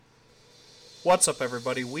What's up,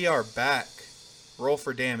 everybody? We are back. Roll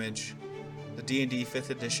for Damage, the D&D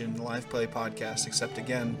 5th edition live play podcast. Except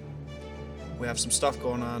again, we have some stuff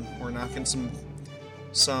going on. We're knocking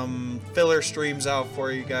some filler streams out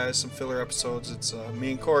for you guys, some filler episodes. It's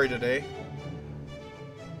me and Corey today.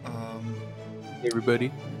 Hey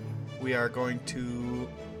everybody. We are going to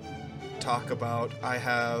talk about. I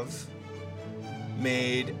have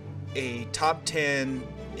made a top 10.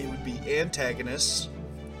 It would be antagonists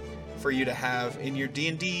for you to have in your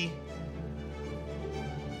D&D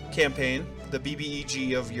campaign, the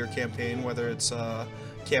BBEG of your campaign, whether it's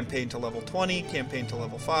campaign to level 20, campaign to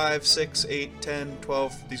level 5, 6, 8, 10,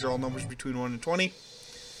 12. These are all numbers between 1 and 20.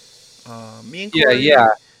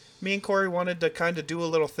 Me and Corey wanted to kind of do a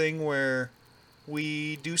little thing where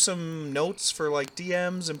we do some notes for like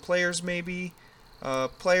DMs and players maybe.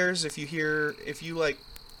 Players, if you like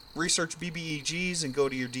research BBEGs and go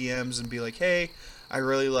to your DMs and be like, hey, I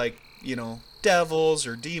really like, devils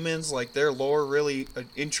or demons, like their lore really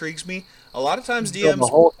intrigues me. A lot of times DMs... Build the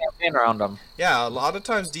whole campaign around them. Yeah, a lot of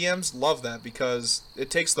times DMs love that because it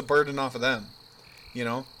takes the burden off of them.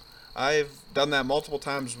 I've done that multiple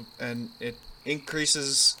times and it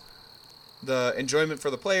increases the enjoyment for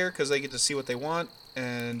the player because they get to see what they want,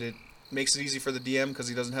 and it makes it easy for the DM because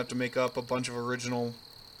he doesn't have to make up a bunch of original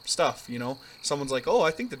stuff, Someone's like, oh, I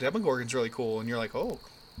think the Demogorgon's really cool, and you're like, oh,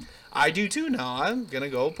 I do too now. I'm going to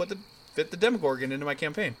go fit the Demogorgon into my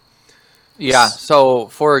campaign. Yeah, so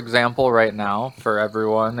for example, right now, for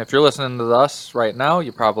everyone, if you're listening to us right now,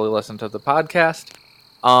 you probably listen to the podcast.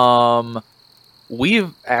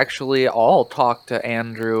 We've actually all talked to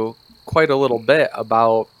Andrew quite a little bit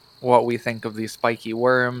about what we think of these spiky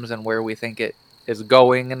worms and where we think it is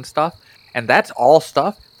going and stuff. And that's all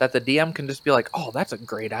stuff that the DM can just be like, oh, that's a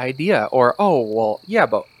great idea. Or, oh, well, yeah,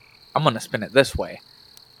 but I'm going to spin it this way.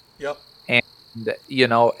 Yep. And,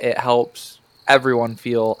 it helps everyone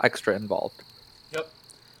feel extra involved. Yep,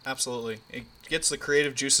 absolutely. It gets the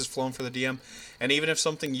creative juices flowing for the DM. And even if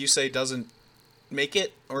something you say doesn't make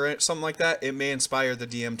it or something like that, it may inspire the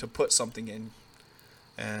DM to put something in.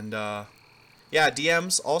 And,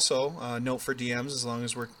 DMs also, note for DMs, as long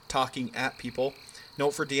as we're talking at people,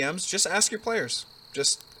 note for DMs, just ask your players.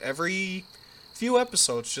 Just every few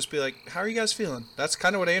episodes, just be like, how are you guys feeling? That's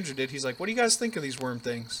kind of what Andrew did. He's like, what do you guys think of these worm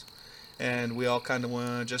things? And we all kind of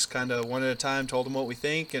one at a time told him what we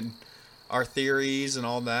think and our theories and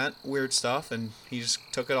all that weird stuff, and he just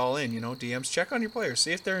took it all in, DMs, check on your players,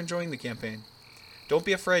 see if they're enjoying the campaign. Don't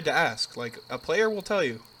be afraid to ask. Like, a player will tell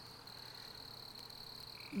you.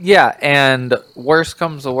 Yeah, and worst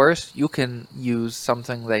comes to worst, you can use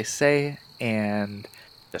something they say and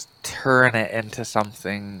just turn it into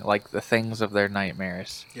something like the things of their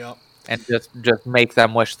nightmares. Yep. And just make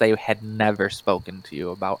them wish they had never spoken to you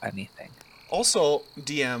about anything. Also,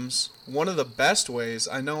 DMs, one of the best ways,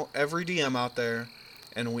 I know every DM out there,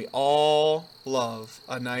 and we all love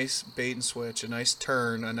a nice bait and switch, a nice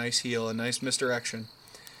turn, a nice heal, a nice misdirection.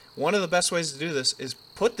 One of the best ways to do this is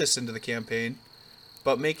put this into the campaign,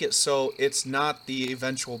 but make it so it's not the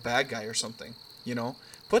eventual bad guy or something,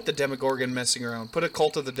 Put the Demogorgon messing around. Put a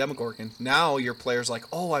Cult of the Demogorgon. Now your player's like,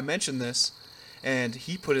 oh, I mentioned this, and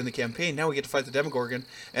he put in the campaign. Now we get to fight the Demogorgon.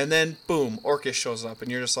 And then, boom, Orcus shows up, and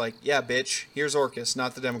you're just like, yeah, bitch, here's Orcus,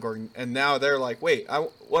 not the Demogorgon. And now they're like, wait,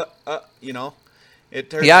 what, It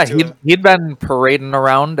turns into he'd been parading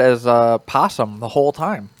around as a possum the whole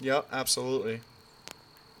time. Yep, absolutely.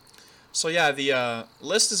 So yeah, the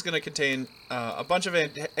list is going to contain a bunch of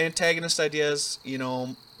antagonist ideas.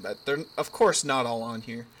 They're of course not all on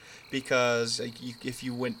here because if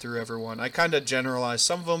you went through everyone, I kind of generalized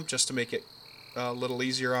some of them just to make it a little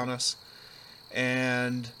easier on us.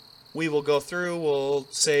 And we will go through. We'll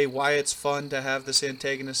say why it's fun to have this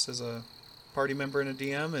antagonist as a party member and a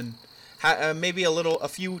DM, and maybe a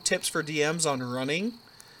few tips for DMs on running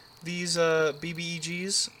these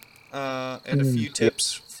BBEGs. And a few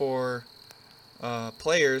tips for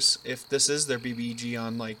players if this is their BBG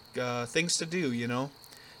on like things to do,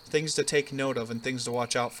 things to take note of and things to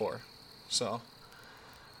watch out for. So,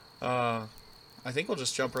 I think we'll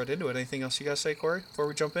just jump right into it. Anything else you guys say, Corey, before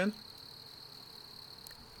we jump in?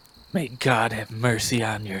 May God have mercy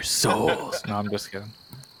on your souls. No, I'm just kidding.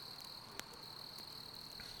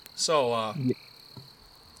 So,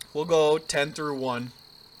 we'll go 10 through 1.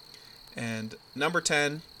 And number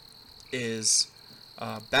 10 is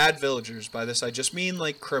bad villagers. By this I just mean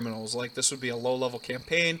like criminals. Like this would be a low-level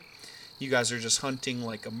campaign. You guys are just hunting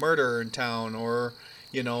like a murderer in town or,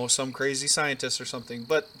 some crazy scientist or something.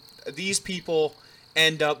 But these people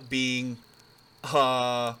end up being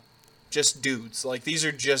just dudes. Like these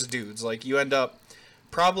are just dudes. Like you end up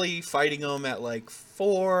probably fighting them at like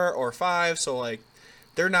 4 or 5, so like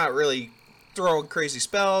they're not really throwing crazy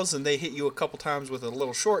spells, and they hit you a couple times with a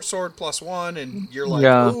little short sword +1, and you're like,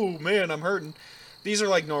 Yeah. "Ooh, man, I'm hurting." These are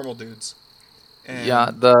like normal dudes, Yeah,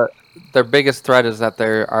 and their biggest threat is that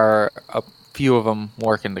there are a few of them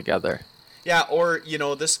working together, yeah, or this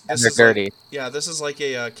and this they're is like dirty. yeah, this is like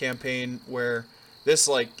a campaign where this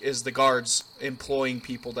like is the guards employing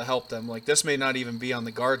people to help them. Like this may not even be on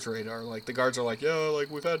the guards' radar. Like the guards are like, yeah,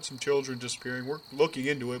 like we've had some children disappearing. We're looking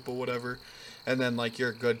into it, but whatever. And then like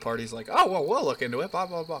your good party's like, oh well, we'll look into it. Blah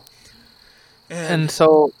blah blah. And And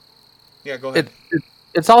so yeah, go ahead.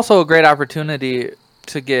 it's also a great opportunity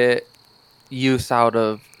to get use out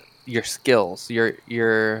of your skills,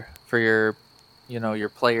 your for your your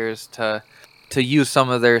players to use some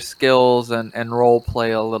of their skills and role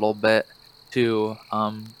play a little bit to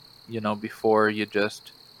before you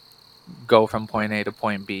just go from point A to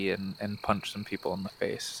point B and punch some people in the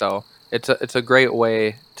face. So it's a great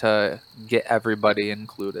way to get everybody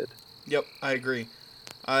included. Yep, I agree.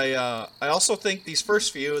 I also think these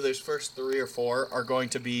first 3 or 4, are going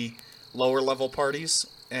to be lower level parties,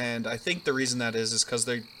 and I think the reason that is because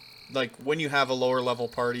they, like when you have a lower level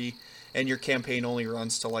party and your campaign only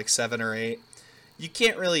runs to like 7 or 8, you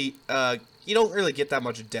can't really you don't really get that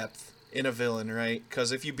much depth in a villain, right?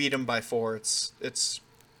 Because if you beat him by 4, it's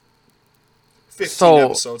 15 So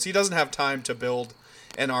episodes. He doesn't have time to build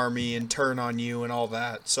an army and turn on you and all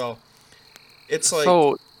that. So it's like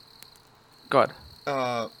so good.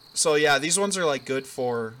 so yeah, these ones are like good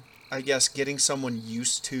for, I guess, getting someone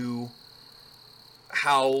used to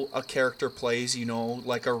how a character plays.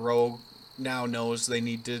 Like a rogue now knows they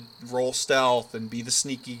need to roll stealth and be the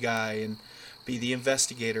sneaky guy and be the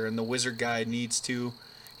investigator, and the wizard guy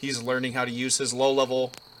he's learning how to use his low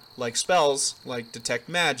level like spells like detect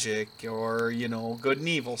magic or good and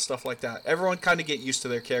evil stuff like that. Everyone kind of get used to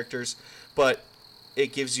their characters, but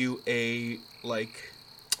it gives you a like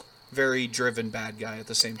very driven bad guy at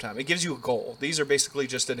the same time. It gives you a goal. These are basically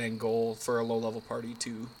just an end goal for a low level party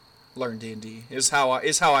to learn D&D. Is how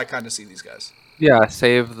I kind of see these guys. Yeah,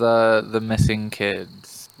 save the missing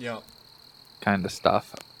kids Yeah. kind of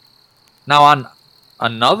stuff. Now on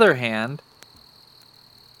another hand,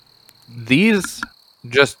 these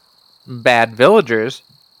just bad villagers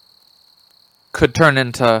could turn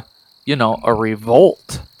into, a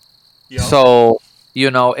revolt. Yep. So,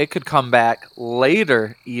 it could come back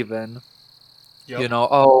later even. Yep.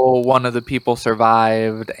 Oh, one of the people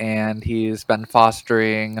survived and he's been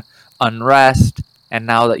fostering unrest. And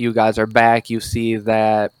now that you guys are back, you see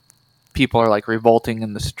that people are like revolting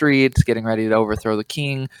in the streets, getting ready to overthrow the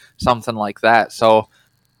king, something like that. So,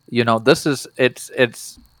 this is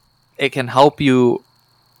it can help you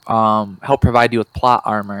help provide you with plot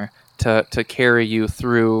armor to carry you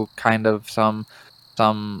through kind of some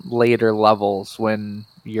later levels when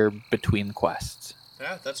you're between quests.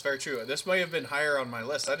 Yeah, that's very true. This might have been higher on my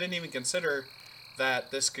list. I didn't even consider that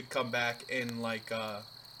this could come back in like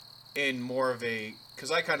in more of a, because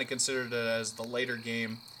I kind of considered it as the later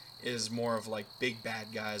game is more of like big bad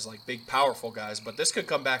guys, like big powerful guys, but this could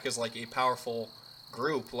come back as like a powerful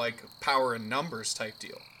group, like power in numbers type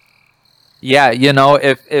deal. Yeah,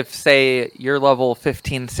 if say you're level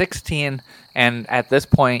 15, 16, and at this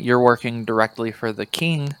point you're working directly for the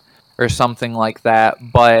king or something like that,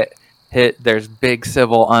 but there's big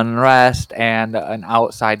civil unrest and an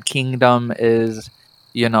outside kingdom is,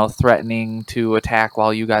 threatening to attack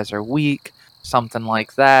while you guys are weak, something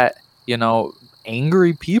like that,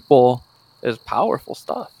 angry people is powerful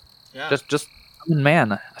stuff. Yeah. Just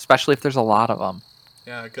man, especially if there's a lot of them.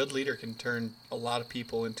 Yeah, a good leader can turn a lot of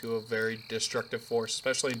people into a very destructive force,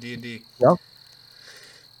 especially in D&D. Yep. Oh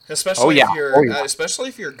Especially yeah. if you're, Oh yeah. especially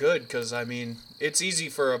if you're good, because I mean, it's easy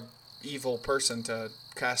for a evil person to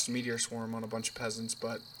cast meteor swarm on a bunch of peasants,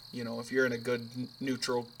 but if you're in a good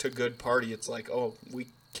neutral to good party, it's like, oh, we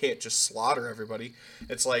can't just slaughter everybody.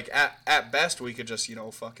 It's like at best we could just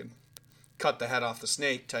fucking cut the head off the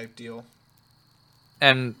snake type deal.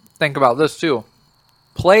 And think about this too.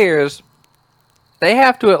 Players, they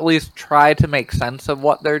have to at least try to make sense of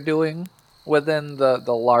what they're doing within the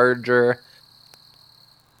larger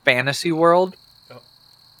fantasy world. Oh.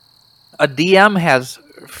 A DM has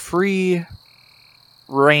free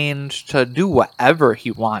range to do whatever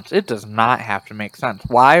he wants. It does not have to make sense.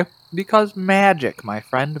 Why? Because magic, my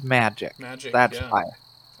friend, magic. Magic. That's Yeah. why.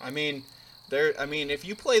 I mean, if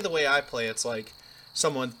you play the way I play, it's like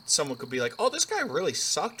someone could be like, "Oh, this guy really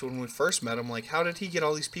sucked when we first met him. Like, how did he get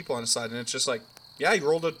all these people on his side?" And it's just like, "Yeah, he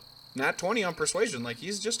rolled a nat 20 on persuasion. Like,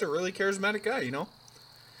 he's just a really charismatic guy,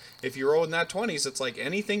 If you roll with nat 20s, it's like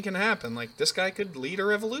anything can happen. Like, this guy could lead a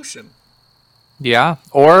revolution." Yeah.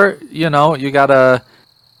 Or, you gotta.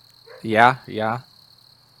 Yeah, yeah.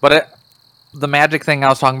 But the magic thing I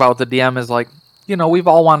was talking about with the DM is like, we've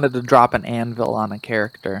all wanted to drop an anvil on a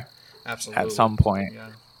character at Absolutely. some point. Yeah.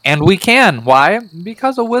 And we can. Why?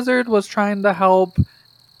 Because a wizard was trying to help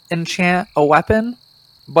enchant a weapon,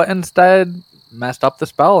 but instead messed up the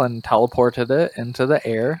spell and teleported it into the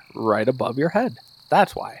air right above your head.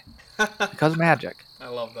 That's why. Because magic. I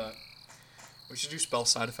love that. We should do spell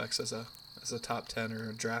side effects as a top 10 or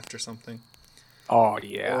a draft or something. Oh Or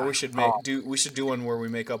yeah. we should Oh, do one where we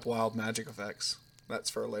make up wild magic effects. That's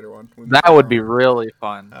for a later one. We make that up would our be own. really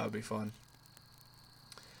fun. That would be fun.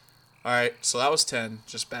 All right, so that was 10.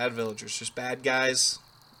 Just bad villagers, just bad guys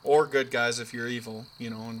or good guys if you're evil,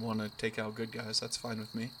 and want to take out good guys. That's fine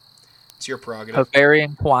with me. It's your prerogative. Of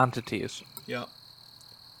varying quantities. Yeah.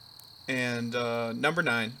 And number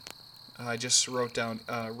 9, I just wrote down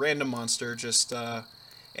random monster, just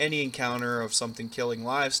any encounter of something killing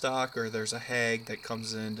livestock, or there's a hag that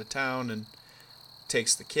comes into town and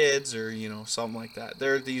takes the kids, or something like that.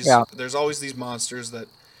 Yeah. There's always these monsters that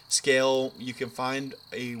scale. You can find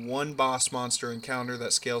a one boss monster encounter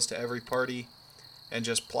that scales to every party, and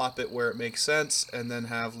just plop it where it makes sense, and then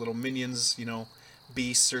have little minions,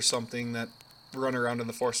 beasts or something that run around in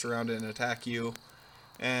the forest around it and attack you.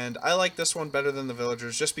 And I like this one better than the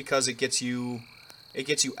villagers just because it gets you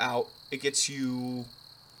out. It gets you.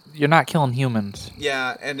 You're not killing humans.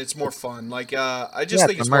 Yeah, and it's more fun. Like I just Yeah,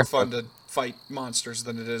 think it's it's more fun immersive. to fight monsters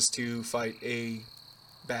than it is to fight a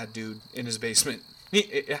bad dude in his basement. I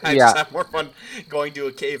just Yeah. have more fun going to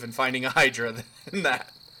a cave and finding a Hydra than that.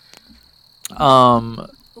 Um,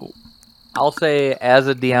 I'll say as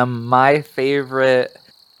a DM, my favorite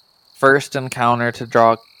first encounter to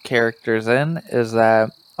draw characters in is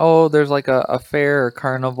that there's like a fair or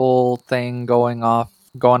carnival thing going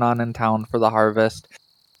on in town for the harvest,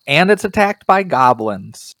 and it's attacked by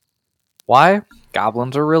goblins. Why?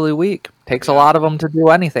 Goblins are really weak. Takes a Yeah. lot of them to do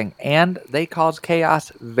anything, and they cause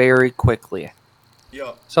chaos very quickly.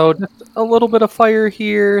 Yup. So just a little bit of fire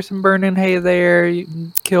here, some burning hay there. You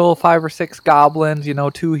can kill 5 or 6 goblins.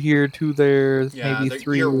 2 here, 2 there, Yeah, maybe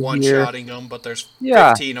 3 you're here. one-shotting them, but there's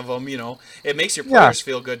Yeah, 15 of them. It makes your yeah. players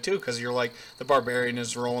feel good too, because you're like the barbarian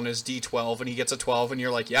is rolling his d12 and he gets a 12, and you're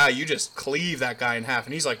like, yeah, you just cleave that guy in half,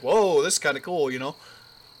 and he's like, whoa, this is kind of cool.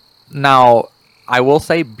 Now, I will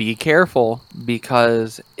say be careful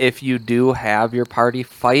because if you do have your party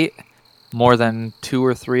fight more than 2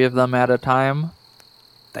 or 3 of them at a time,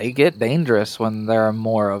 they get dangerous when there are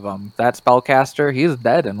more of them. That spellcaster, he's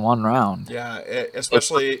dead in 1 round. Yeah, The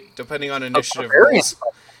especially depending on initiative barbarian rolls.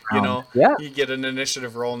 round. Yeah. You get an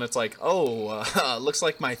initiative roll, and it's like, oh, looks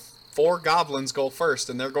like my 4 goblins go first,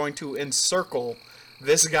 and they're going to encircle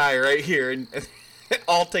this guy right here, and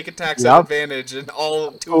all take attacks at Yep. advantage, and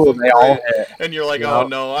all 2 Ooh, of them they all crit, hit. and you're like, Yep. oh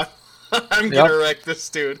no, I'm Yep. gonna wreck this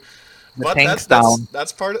dude. The But tank's that's down.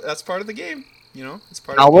 that's part of the game. It's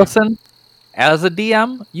part Now of the game. listen, as a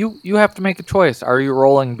DM, you have to make a choice. Are you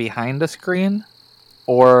rolling behind a screen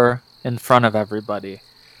or in front of everybody?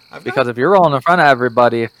 I've got Because if you're rolling in front of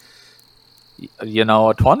everybody,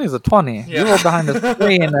 a 20 is a 20. Yeah. You roll behind the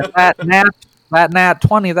screen, and that nat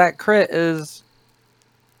 20, that crit is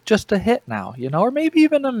just a hit now, or maybe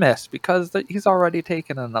even a miss because he's already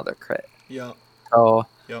taken another crit. yeah. So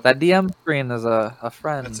Yep. that DM screen is a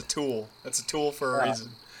friend. That's a tool. That's a tool for a Yeah.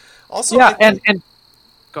 reason. Also, Yeah, and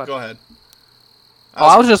go ahead. go ahead.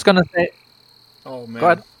 I was just gonna say. Oh man, Go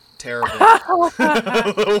ahead. terrible.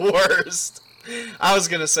 The worst. I was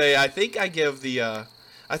gonna say I think I give the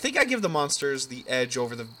monsters the edge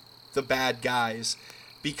over the bad guys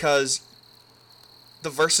because the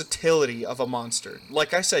versatility of a monster.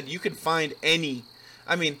 Like I said, you can find any.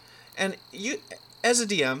 I mean, and you as a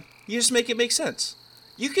DM, you just make it make sense.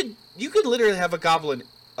 You could literally have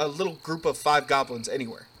a little group of 5 goblins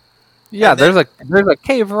anywhere. Yeah, And then there's a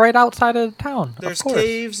cave right outside of town. there's of course.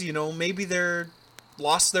 caves. Maybe they're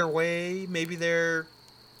lost their way. Maybe they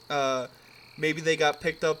got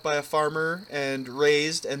picked up by a farmer and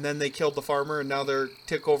raised, and then they killed the farmer, and now they're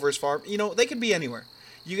took over his farm. They could be anywhere.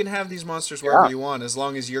 You can have these monsters wherever you want, as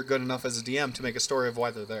long as you're good enough as a DM to make a story of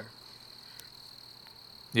why they're there.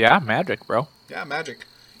 Yeah, magic, bro. Yeah, magic.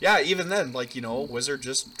 Yeah, even then, wizard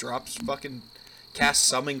just drops fucking cast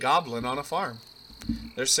summon goblin on a farm.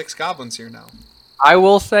 There's 6 goblins here now. I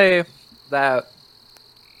will say that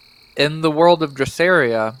in the world of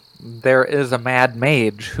Dressaria, there is a mad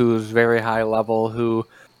mage who's very high level who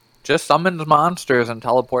just summons monsters and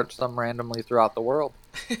teleports them randomly throughout the world.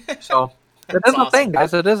 So it is a thing,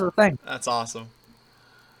 guys. It is a thing. That's awesome.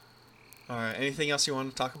 All right. Anything else you want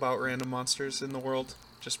to talk about random monsters in the world?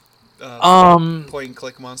 Just point and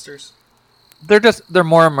click monsters. they're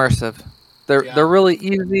more immersive. They're Yeah. they're really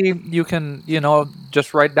easy. You can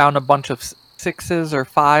just write down a bunch of sixes or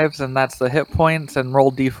fives, and that's the hit points, and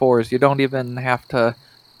roll d4s. You don't even have to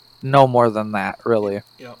know more than that, really.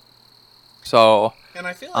 Yeah. So, And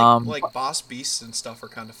I feel um, like boss beasts and stuff are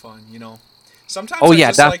kind of fun, you know. Sometimes oh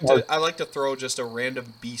yeah, definitely I like to throw just a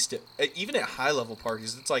random beast even at high level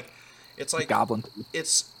parties. It's like goblin.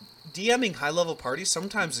 it's DMing high level parties.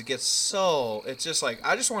 Sometimes it gets so it's just like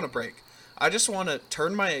I just want to break. I just want to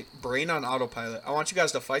turn my brain on autopilot. I want you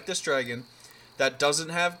guys to fight this dragon that doesn't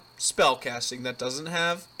have spell casting, that doesn't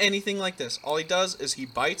have anything like this. All he does is he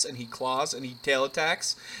bites and he claws and he tail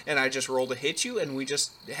attacks, and I just roll to hit you, and we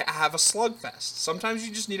just have a slugfest. Sometimes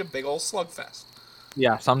you just need a big old slugfest.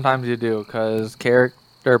 Yeah, sometimes you do because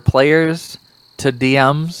character players to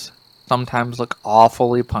DMs sometimes look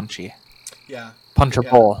awfully punchy, Yeah,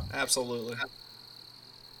 yeah, punchable. absolutely.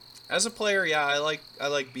 As a player, yeah, I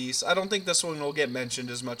like beasts. I don't think this one will get mentioned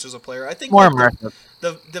as much as a player. I think More like immersive.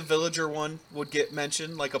 the villager one would get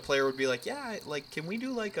mentioned. Like a player would be like, yeah, like can we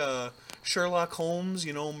do like a Sherlock Holmes,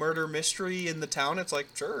 murder mystery in the town? It's like,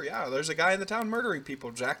 sure, yeah, there's a guy in the town murdering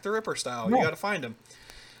people, Jack the Ripper style. You Yeah. got to find him.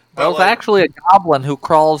 But Well, it's like actually a goblin who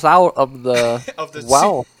crawls out of the of the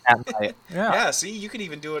well at night. Yeah. yeah, see, you can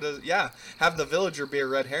even do it as have the villager be a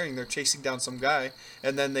red herring. They're chasing down some guy,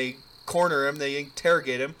 and then they corner him, they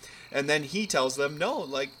interrogate him, and then he tells them, no,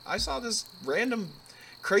 like I saw this random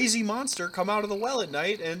crazy monster come out of the well at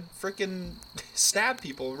night and freaking stab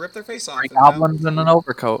people, rip their face off, Three and now goblins in an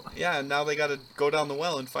overcoat. yeah, and now they got to go down the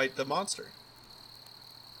well and fight the monster.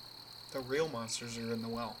 The real monsters are in the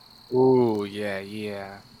well. Ooh, yeah,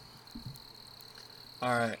 yeah.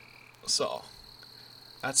 All right, so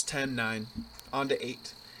that's 10, 9. On to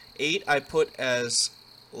 8. 8 I put as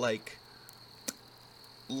like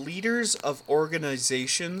leaders of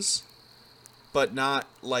organizations, but not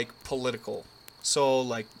like political. So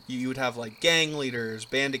like you would have like gang leaders,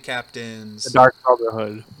 bandit The captains, Dark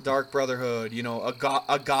Brotherhood. Dark Brotherhood,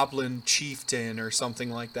 a goblin chieftain or something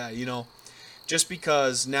like that, just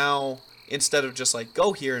because now instead of just like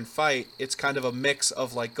go here and fight, it's kind of a mix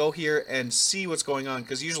of like go here and see what's going on,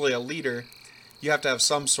 because usually a leader, you have to have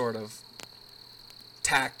some sort of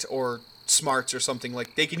tact or smarts or something,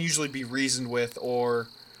 like they can usually be reasoned with, or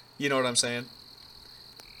you know what I'm saying.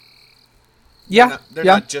 Yeah, They're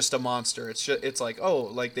yeah. not just a monster. It's like, oh,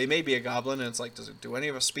 like they may be a goblin, and it's like, do any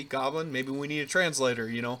of us speak goblin? Maybe we need a translator.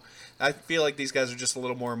 I feel like these guys are just a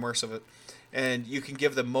little more immersive. And you can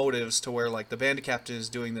give them motives to where like the bandit captain is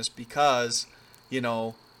doing this because, you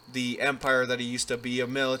know, the empire that he used to be a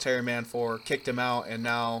military man for kicked him out, and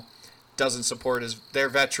now doesn't support their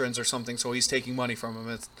veterans or something, so he's taking money from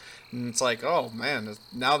them. It's like, oh man,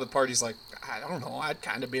 now the party's like, I don't know, I'd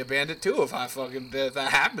kind of be a bandit too if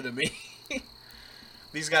that happened to me.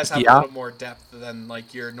 These guys have a Yeah. little more depth than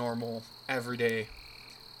like your normal everyday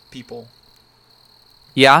people.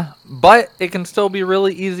 Yeah, but it can still be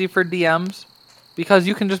really easy for DMs because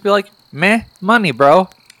you can just be like, meh, money, bro.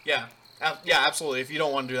 Yeah, yeah, absolutely. If you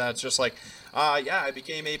don't want to do that, it's just like, yeah, I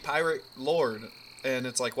became a pirate lord, and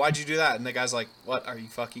it's like, why'd you do that? And the guy's like, what? Are you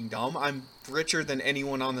fucking dumb? I'm richer than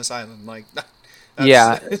anyone on this island. Like,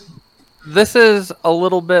 Yeah, that's this is a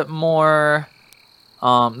little bit more.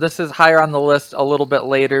 This is higher on the list a little bit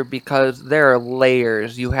later because there are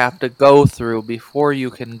layers you have to go through before you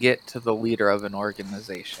can get to the leader of an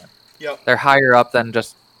organization. yep, They're higher up than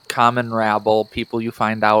just common rabble, people you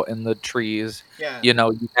find out in the trees. yeah, You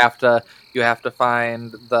have to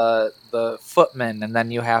find the footman, and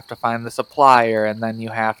then you have to find the supplier, and then you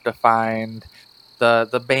have to find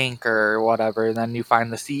the banker or whatever, and then you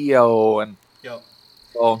find the CEO, and yep.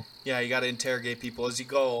 so Yeah, you got to interrogate people as you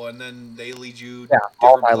go, and then they lead you yeah,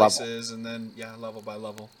 all different by level. places, and then yeah, level by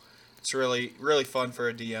level. It's really really fun for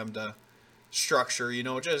a DM to structure.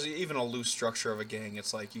 Just even a loose structure of a gang.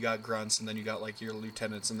 It's like you got grunts, and then you got like your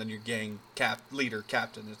lieutenants, and then your gang leader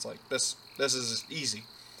captain. It's like this is easy.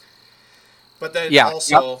 But then Yeah,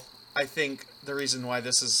 yep. also, I think the reason why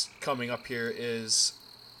this is coming up here is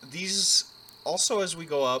these also as we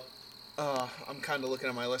go up. I'm kind of looking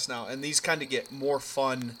at my list now, and these kind of get more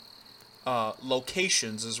fun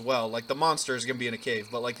locations as well. Like the monster is gonna be in a cave,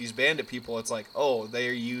 but like these bandit people, it's like, oh,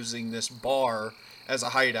 they're using this bar as a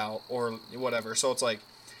hideout or whatever. So it's like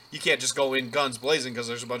you can't just go in guns blazing because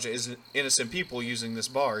there's a bunch of innocent people using this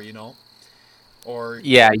bar. Or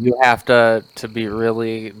Yeah, you have to be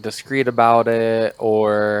really discreet about it,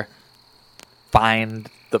 or find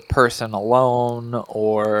the person alone,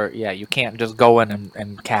 or yeah, you can't just go in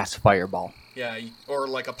and cast fireball. yeah, or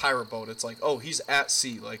like a pirate boat. It's like, oh, he's at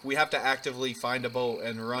sea. Like we have to actively find a boat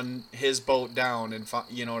and run his boat down, and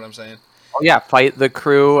you know what I'm saying? Oh yeah, fight the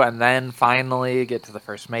crew and then finally get to the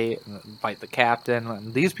first mate and then fight the captain.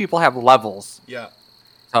 And these people have levels, Yeah,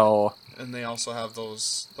 so and they also have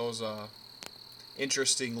those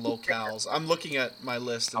interesting locales. I'm looking at my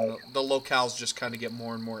list, and the locales just kind of get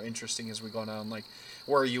more and more interesting as we go down, like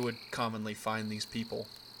where you would commonly find these people.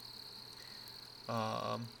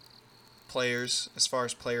 Um, Players, as far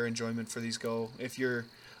as player enjoyment for these go, if you're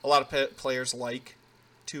a lot of players like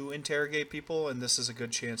to interrogate people, and this is a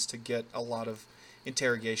good chance to get a lot of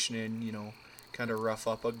interrogation in. Kind of rough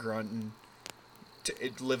up a grunt and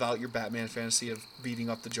live out your Batman fantasy of beating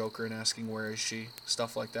up the Joker and asking where is she,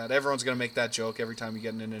 stuff like that. Everyone's gonna make that joke every time you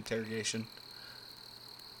get in an interrogation.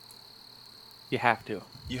 you have to.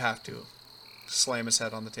 You have to slam his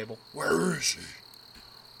head on the table. Where is she?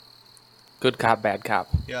 Good cop, bad cop.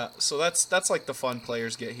 Yeah, so that's like the fun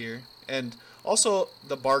players get here, and also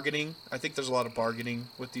the bargaining. I think there's a lot of bargaining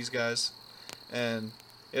with these guys, and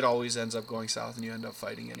it always ends up going south, and you end up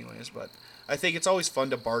fighting anyways. But I think it's always fun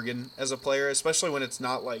to bargain as a player, especially when it's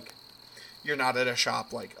not like you're not at a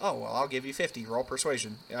shop like, oh well, I'll give you 50, roll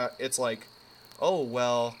persuasion. It's like, oh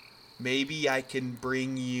well, maybe I can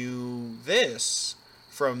bring you this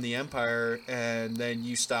from the Empire, and then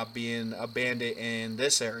you stop being a bandit in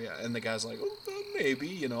this area. And the guy's like, oh,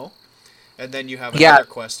 maybe. And then you have another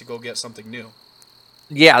quest to go get something new.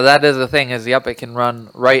 Yeah, that is the thing. Is yep, it can run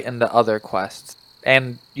right into other quests,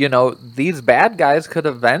 and these bad guys could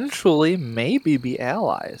eventually maybe be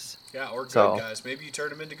allies. Yeah, or good guys. Maybe you turn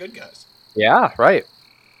them into good guys. Yeah, right.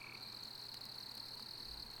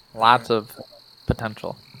 Lots of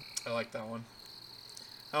potential. I like that one.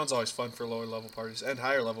 That one's always fun for lower level parties and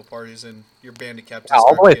higher level parties, and your bandit captains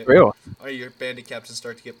all the way through. Your bandit captains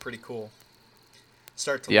start to get pretty cool.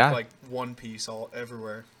 Start to look like One Piece all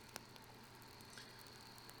everywhere.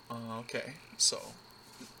 Okay, so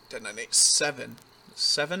 10, 9, 8, 7.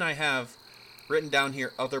 7 I have written down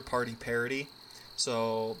here. Other party parody.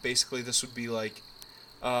 So basically, this would be like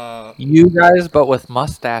you guys, but with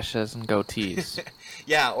mustaches and goatees.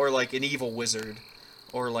 Yeah, or like an evil wizard,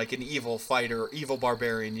 or like an evil fighter, evil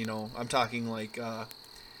barbarian. I'm talking like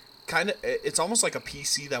kind of. It's almost like a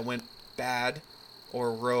PC that went bad,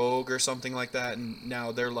 or rogue, or something like that, and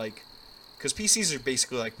now they're like, because PCs are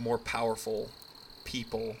basically like more powerful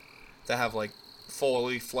people that have like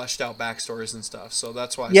fully fleshed out backstories and stuff. So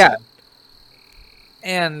that's why I said.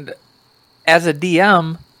 And as a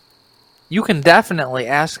DM, you can definitely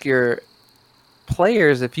ask your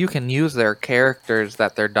players if you can use their characters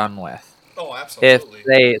that they're done with. Oh, absolutely.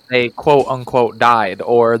 If they quote unquote died,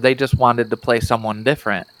 or they just wanted to play someone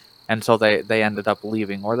different, and so they ended up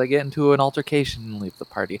leaving, or they get into an altercation and leave the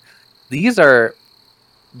party. These are,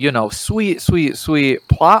 sweet, sweet, sweet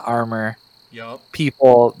plot armor. Yup.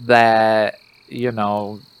 People that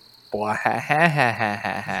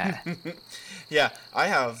Yeah, I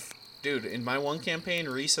have, dude. In my one campaign,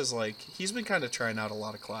 Reese has he's been kind of trying out a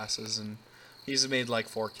lot of classes, and he's made like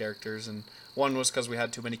 4 characters, and one was because we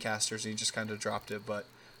had too many casters, and he just kind of dropped it. But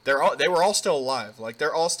they were all still alive. Like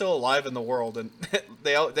they're all still alive in the world, and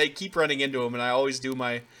they keep running into him, and I always do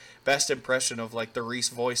my best impression of like the Reese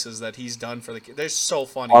voices that he's done for the. They're so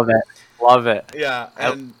funny. Love it. Yeah,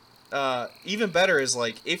 and even better is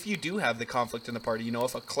like if you do have the conflict in the party.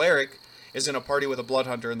 If a cleric is in a party with a blood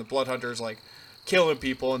hunter, and the blood hunter is like killing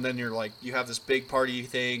people, and then you're like you have this big party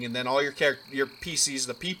thing, and then all your PCs,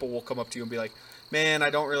 the people, will come up to you and be like, man, I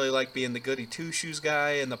don't really like being the goody two shoes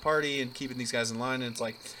guy in the party and keeping these guys in line. And it's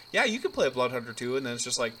like, yeah, you can play a blood hunter too. And then it's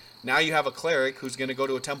just like, now you have a cleric who's going to go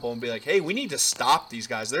to a temple and be like, hey, we need to stop these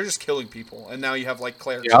guys. They're just killing people. And now you have like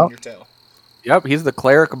clerics on your tail. Yep, he's the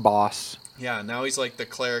cleric boss. Yeah, now he's like the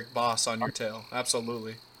cleric boss on your tail.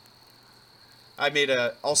 Absolutely. I made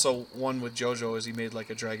also one with JoJo is he made like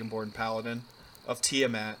a Dragonborn paladin of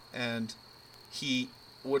Tiamat, and he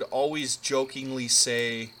would always jokingly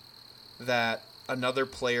say that another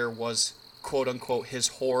player was quote unquote his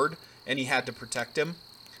horde and he had to protect him.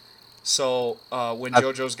 So when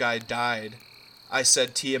JoJo's guy died, I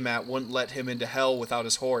said Tiamat wouldn't let him into hell without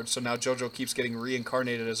his horde. So now JoJo keeps getting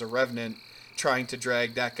reincarnated as a revenant, trying to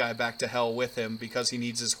drag that guy back to hell with him because he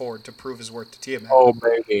needs his horde to prove his worth to Tiamat. Oh,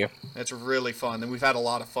 baby. It's really fun, and we've had a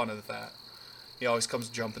lot of fun with that. He always comes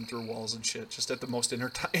jumping through walls and shit, just at the most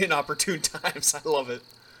inopportune times. I love it.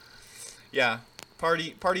 Yeah,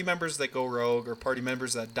 party members that go rogue, or party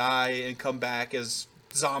members that die and come back as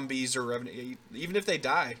zombies or revenant. Even if they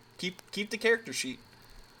die, keep the character sheet.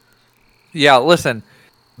 Yeah, listen,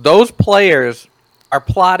 those players are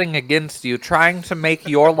plotting against you, trying to make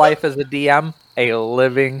your life as a DM a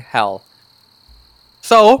living hell.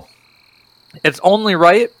 So, it's only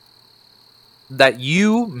right that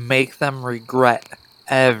you make them regret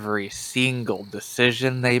every single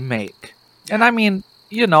decision they make. Yeah. And I mean,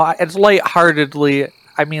 it's lightheartedly.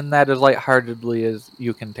 I mean that as lightheartedly as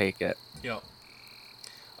you can take it. Yep.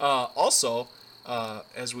 Also,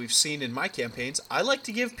 as we've seen in my campaigns, I like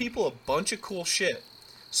to give people a bunch of cool shit.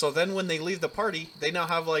 So then when they leave the party, they now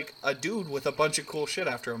have like a dude with a bunch of cool shit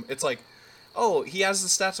after him. It's like, oh, he has the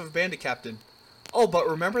stats of a bandit captain. Oh, but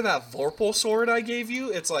remember that Vorpal sword I gave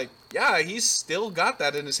you? It's like, yeah, he's still got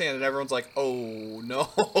that in his hand, and everyone's like, oh no.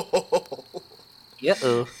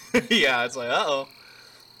 Yeah. Yeah, it's like, uh-oh.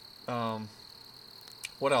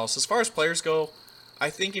 What else? As far as players go, I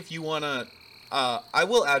think if you want to... I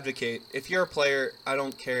will advocate, if you're a player, I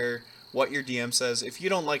don't care what your DM says. If you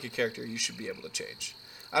don't like a character, you should be able to change.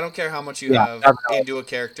 I don't care how much you have definitely. into a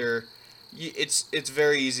character. It's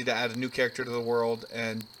very easy to add a new character to the world,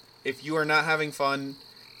 and if you are not having fun,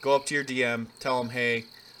 go up to your DM, tell them, hey,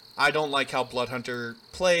 I don't like how Bloodhunter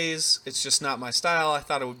plays. It's just not my style. I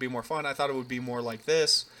thought it would be more fun. I thought it would be more like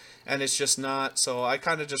this, and it's just not. So I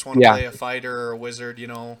kind of just want to play a fighter or a wizard,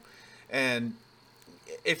 and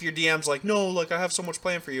if your DM's like, no, look, I have so much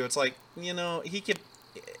planned for you, it's like, he could...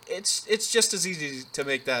 It's just as easy to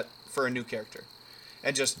make that for a new character.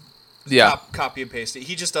 And just copy and paste it.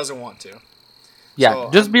 He just doesn't want to. Yeah,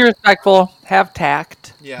 so, just be respectful, have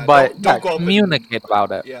tact, but don't go communicate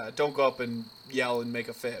about it. Yeah, don't go up and yell and make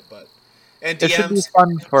a fit, and DMs, it should be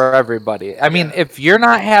fun for everybody. I mean, if you're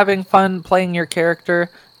not having fun playing your character,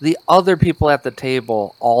 the other people at the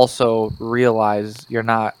table also realize you're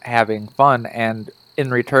not having fun, and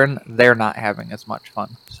in return, they're not having as much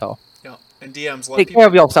fun. So yeah, and DMs take care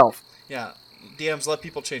of yourself. Yeah, DMs let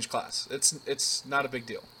people change class. It's not a big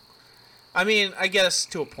deal. I mean, I guess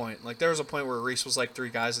to a point. Like there was a point where Reese was like 3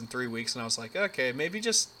 guys in 3 weeks, and I was like, okay, maybe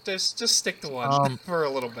just stick to one for a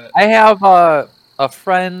little bit. I have a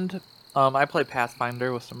friend. I play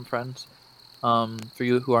Pathfinder with some friends. For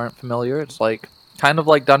you who aren't familiar, it's like kind of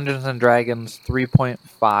like Dungeons and Dragons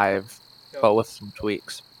 3.5, but with some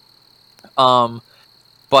tweaks.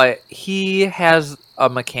 But he has a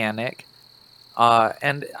mechanic.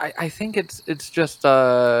 And I think it's just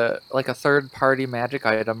like a third-party magic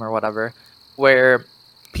item or whatever, where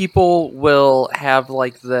people will have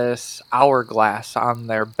like this hourglass on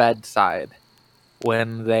their bedside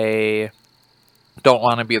when they don't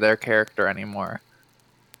want to be their character anymore.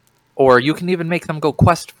 Or you can even make them go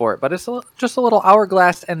quest for it, but it's just a little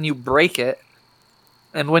hourglass, and you break it,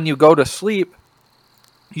 and when you go to sleep,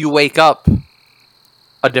 you wake up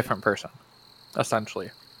a different person,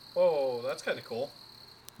 essentially. Oh, that's kind of cool.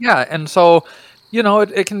 Yeah, and so,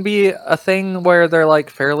 it can be a thing where they're like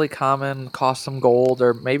fairly common, cost some gold,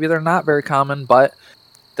 or maybe they're not very common, but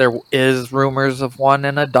there is rumors of one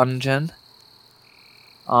in a dungeon.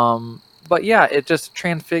 But yeah, it just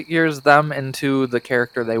transfigures them into the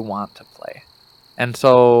character they want to play. And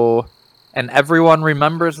so, and everyone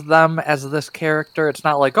remembers them as this character. It's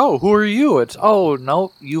not like, oh, who are you? It's, oh,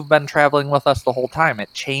 no, you've been traveling with us the whole time.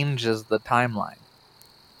 It changes the timeline.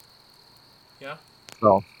 Yeah.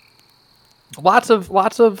 So, lots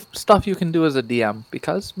of stuff you can do as a DM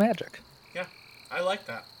because magic. Yeah, I like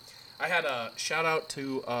that. I had a shout out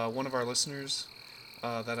to one of our listeners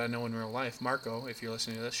that I know in real life, Marco. If you're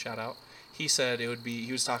listening to this, shout out. He said it would be.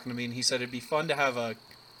 He was talking to me, and he said it'd be fun to have a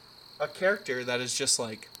character that is just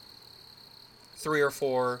like 3 or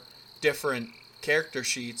 4 different character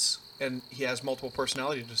sheets, and he has multiple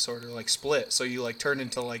personality disorder, like split. So you like turn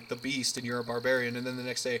into like the beast, and you're a barbarian, and then the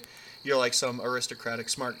next day you're like some aristocratic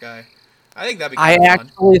smart guy. I think that'd be kind of fun. I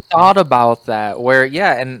actually thought about that, where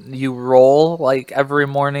and you roll like every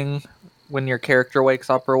morning when your character wakes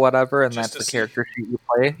up or whatever, and that's the character sheet you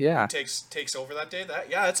play. Yeah, takes over that day.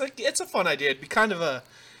 It's a fun idea. It'd be kind of a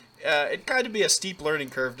it'd kind of be a steep learning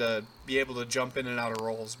curve to be able to jump in and out of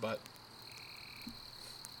roles, but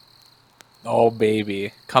oh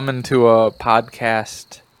baby, coming to a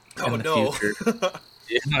podcast. Oh no.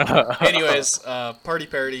 Anyways, party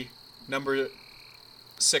parody number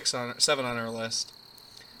 7 on our list.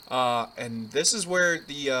 And this is where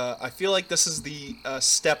I feel like this is the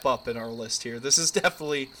step up in our list here. This is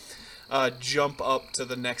definitely jump up to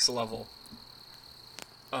the next level.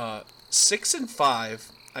 6 and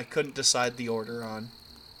 5, I couldn't decide the order on.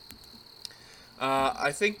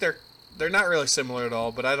 I think they're not really similar at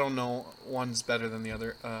all, but I don't know one's better than the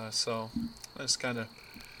other. So that's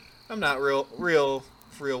I'm not real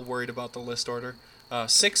worried about the list order.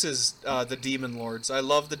 6 is the Demon Lords. I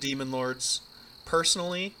love the Demon Lords.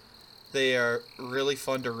 Personally, they are really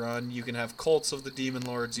fun to run. You can have cults of the Demon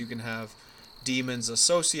Lords. You can have demons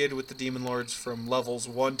associated with the Demon Lords from levels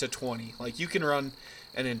 1 to 20. Like, you can run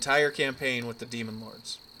an entire campaign with the Demon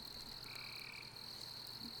Lords.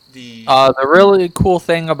 The really cool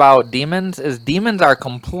thing about demons is demons are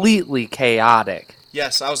completely chaotic.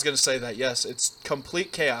 Yes, I was gonna say that. Yes, it's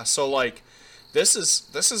complete chaos. So like, this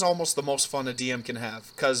is almost the most fun a DM can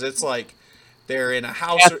have because it's like they're in a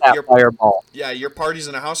house. At that fireball. Yeah, your party's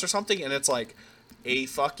in a house or something, and it's like a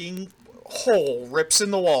fucking hole rips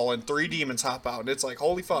in the wall and three demons hop out. And it's like,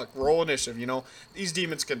 holy fuck, roll initiative. You know, these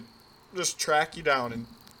demons can just track you down in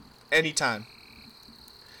any time.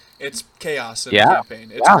 It's chaos in a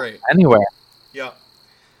campaign. It's great. Anywhere. Yeah.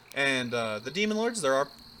 And the demon lords, there are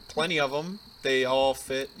plenty of them. They all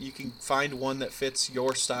fit. You can find one that fits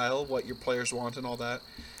your style, what your players want, and all that.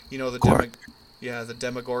 You know, the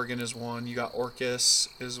Demogorgon is one. You got Orcus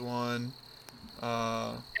is one.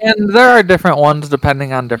 And there are different ones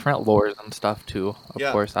depending on different lores and stuff too.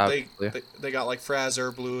 Of course, obviously. They got like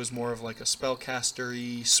Frazer Blue is more of like a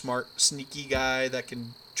spellcastery, smart, sneaky guy that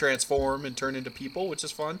can transform and turn into people, which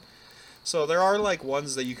is fun. So there are like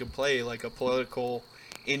ones that you can play like a political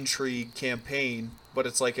intrigue campaign, but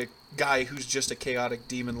it's like a guy who's just a chaotic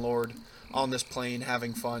demon lord on this plane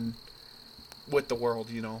having fun with the world,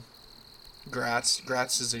 you know.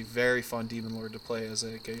 Gratz is a very fun demon lord to play as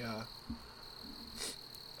a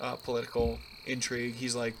political intrigue.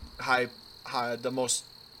 He's like high, the most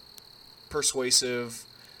persuasive,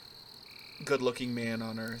 good-looking man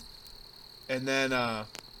on Earth. And then the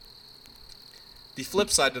flip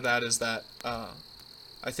side to that is that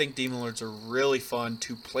I think demon lords are really fun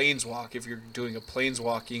to planeswalk if you're doing a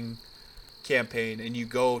planeswalking campaign and you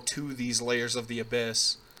go to these layers of the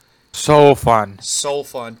abyss. So fun. So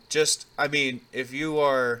fun. Just, I mean, if you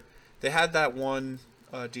are... They had that one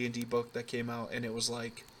D&D book that came out, and it was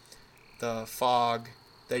like the fog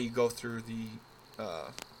that you go through the...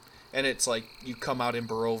 and it's like you come out in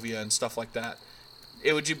Barovia and stuff like that.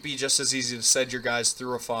 It would be just as easy to send your guys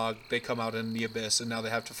through a fog, they come out in the abyss, and now they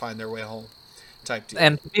have to find their way home. Type deal.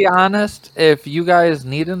 And to be honest, if you guys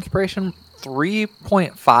need inspiration,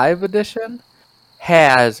 3.5 edition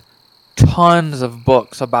has tons of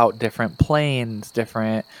books about different planes,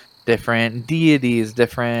 different deities,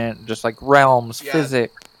 different just like realms,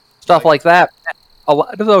 physics, stuff like that. A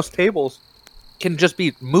lot of those tables can just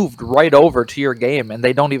be moved right over to your game, and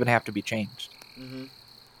they don't even have to be changed. Mm-hmm.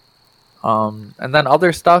 And then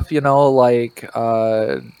other stuff, you know, like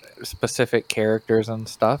specific characters and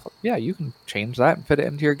stuff. Yeah, you can change that and fit it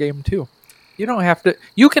into your game too. You don't have to.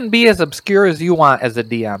 You can be as obscure as you want as a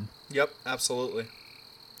DM. Yep, absolutely.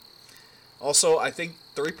 Also, I think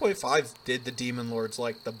 3.5 did the Demon Lords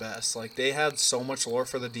like the best. Like they had so much lore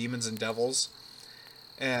for the demons and devils,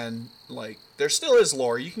 and like there still is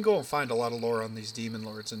lore. You can go and find a lot of lore on these Demon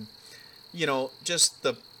Lords, and you know, just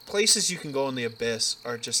the places you can go in the abyss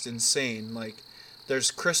are just insane. Like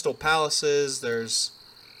there's crystal palaces. There's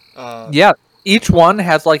each one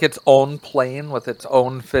has like its own plane with its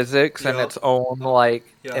own physics and its own like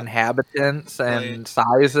inhabitants and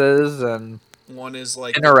sizes and one is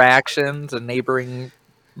like interactions and neighboring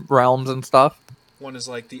realms and stuff. One is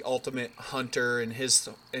like the ultimate hunter, and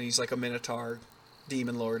he's like a minotaur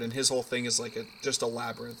demon lord, and his whole thing is like just a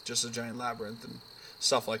labyrinth, just a giant labyrinth and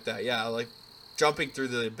stuff like that. Yeah, like jumping through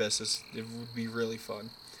the abysses, it would be really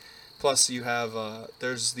fun. Plus, you have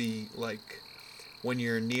there's the like when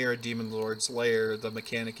you're near a demon lord's lair, the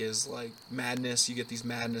mechanic is like madness. You get these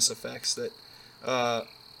madness effects that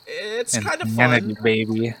it's kind of fun,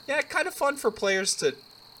 baby. Yeah, kind of fun for players to.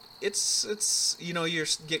 It's you know, you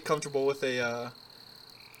get comfortable with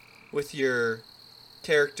with your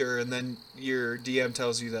character, and then your DM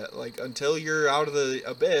tells you that like until you're out of the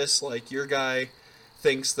abyss, like your guy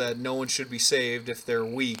thinks that no one should be saved if they're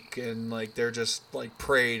weak and like they're just like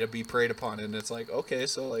prey to be preyed upon, and it's like okay,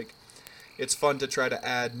 so like it's fun to try to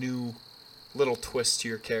add new little twists to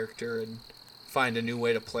your character and find a new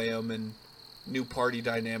way to play them and new party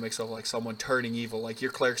dynamics of like someone turning evil. Like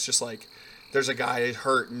your cleric's just like there's a guy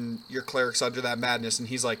hurt and your cleric's under that madness, and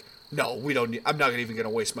he's like, no, we don't need, I'm not even going to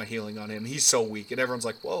waste my healing on him. He's so weak. And everyone's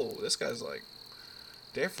like, whoa, this guy's like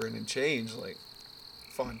different and changed. Like,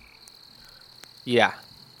 fun. Yeah.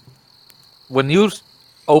 When you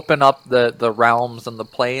open up the realms and the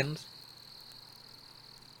planes,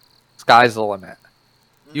 sky's the limit.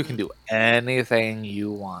 Mm-hmm. You can do anything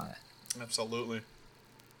you want. Absolutely.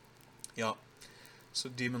 Yeah. So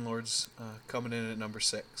Demon Lords coming in at number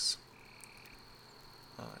 6.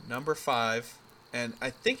 Number 5, and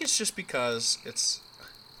I think it's just because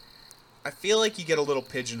I feel like you get a little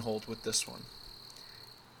pigeonholed with this one.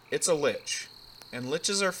 It's a Lich, and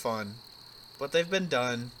Liches are fun, but they've been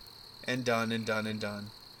done, and done, and done, and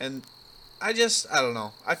done. And I don't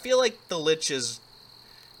know. I feel like the Lich is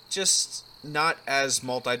just not as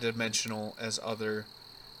multidimensional as other.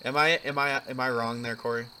 Am I wrong there,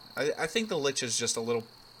 Corey? I think the Lich is just a little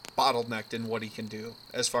bottlenecked in what he can do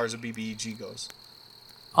as far as a BBEG goes.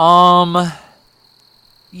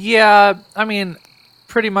 Yeah, I mean,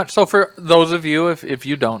 pretty much. So for those of you, if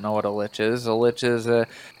you don't know what a lich is an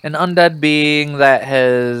undead being that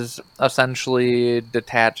has essentially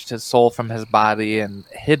detached his soul from his body and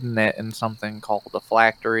hidden it in something called a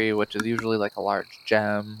phylactery, which is usually like a large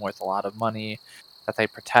gem worth a lot of money that they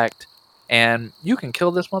protect. And you can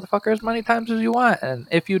kill this motherfucker as many times as you want, and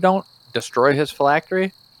if you don't destroy his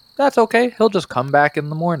phylactery, that's okay. He'll just come back in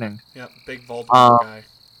the morning. Yeah, big Voldemort guy.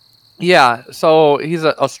 Yeah, so he's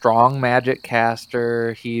a strong magic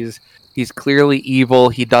caster. He's clearly evil.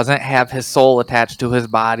 He doesn't have his soul attached to his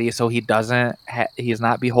body, so he's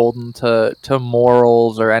not beholden to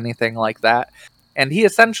morals or anything like that. And he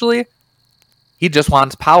just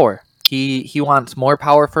wants power. He wants more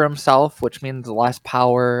power for himself, which means less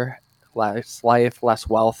power, less life, less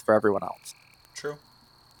wealth for everyone else. True.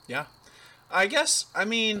 Yeah. I guess, I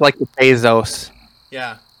mean... Like the Bezos.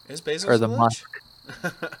 Yeah. Is Bezos or the a Lich?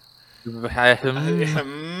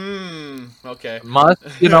 Okay. Musk,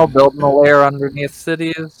 building a lair underneath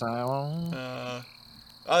cities. A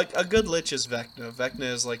good Lich is Vecna.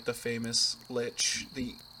 Vecna is like the famous Lich,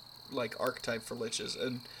 the like archetype for Liches,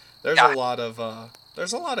 and there's a lot of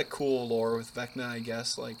cool lore with Vecna, I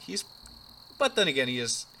guess. Like but then again,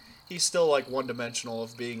 he's still like one dimensional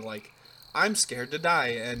of being like, I'm scared to die,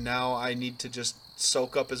 and now I need to just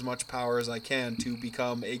soak up as much power as I can to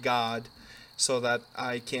become a god, so that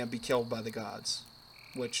I can't be killed by the gods.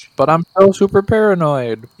 But I'm still super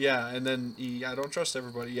paranoid. Yeah, and then I don't trust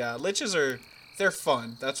everybody. Yeah, Liches they're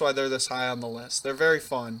fun. That's why they're this high on the list. They're very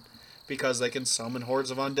fun because they can summon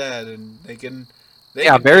hordes of undead, and they can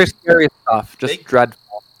very scary stuff. Just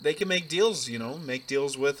dreadful. They can make deals, make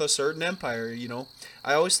deals with a certain empire.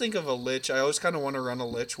 I always think of a Lich. I always kind of want to run a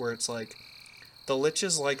Lich where it's like, the Lich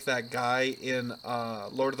is like that guy in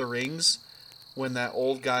Lord of the Rings, when that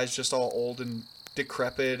old guy's just all old and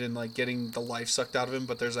decrepit and like getting the life sucked out of him,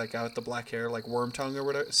 but there's that guy with the black hair, like Worm Tongue or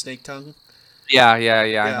whatever, Snake Tongue. Yeah, I know what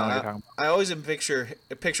you're talking about. I always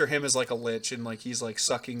picture him as like a Lich, and like he's like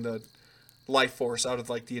sucking the life force out of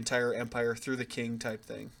like the entire empire through the king type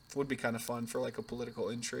thing. Would be kind of fun for like a political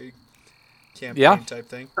intrigue campaign type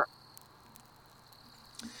thing. But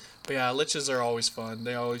yeah, Liches are always fun.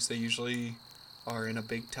 They usually are in a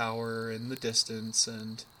big tower in the distance,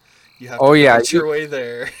 and you have to fight your way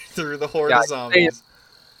there through the horde of zombies.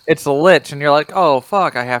 It's a Lich, and you're like, oh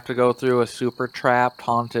fuck, I have to go through a super trapped,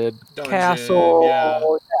 haunted castle. Yeah.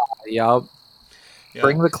 Yep.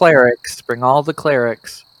 Bring the clerics. Bring all the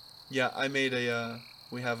clerics. Yeah, I made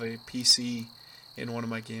we have a PC in one of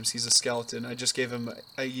my games. He's a skeleton. I just gave him,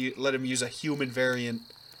 let him use a human variant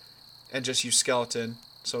and just use skeleton.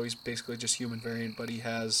 So he's basically just human variant, but he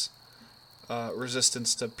has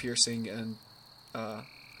resistance to piercing and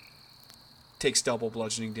takes double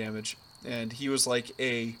bludgeoning damage. And he was like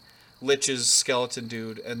a Lich's skeleton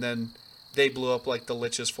dude, and then they blew up like the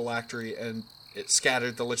Lich's phylactery, and it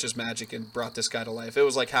scattered the Lich's magic and brought this guy to life. It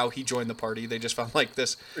was like how he joined the party. They just found like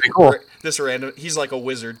this random. He's like a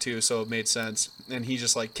wizard too, so it made sense. And he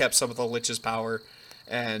just like kept some of the Lich's power,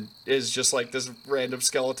 and is just like this random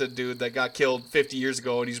skeleton dude that got killed 50 years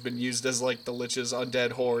ago, and he's been used as like the Lich's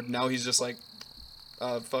undead horde. Now he's just like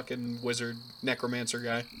a fucking wizard necromancer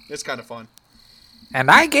guy. It's kind of fun. And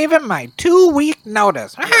I gave him my 2-week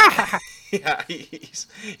notice. Yeah,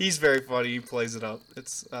 he's very funny. He plays it up.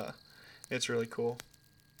 It's really cool.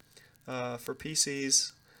 For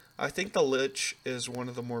PCs, I think the Lich is one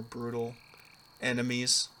of the more brutal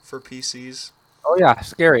enemies for PCs. Oh yeah,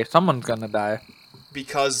 scary. Someone's gonna die.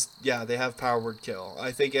 Because, they have power word kill.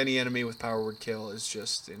 I think any enemy with power word kill is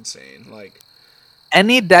just insane. Like,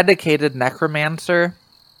 any dedicated necromancer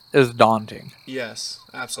is daunting. Yes,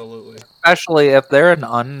 absolutely. Especially if they're an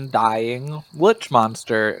undying Lich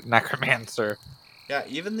monster necromancer. Yeah,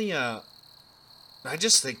 even I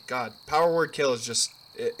just think, God, power word kill is just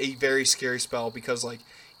a very scary spell, because like,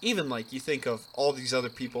 even like you think of all these other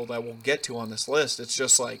people that we'll get to on this list, it's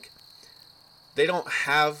just like they don't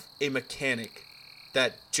have a mechanic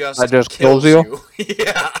that just kills you.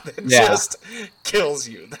 Just kills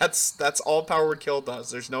you. That's all power word kill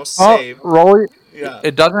does. There's no save.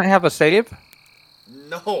 It doesn't have a save?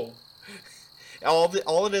 No. All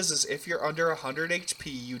it is if you're under 100 HP,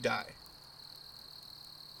 you die.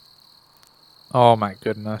 Oh my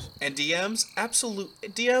goodness. And DM,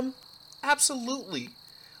 absolutely.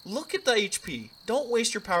 Look at the HP. Don't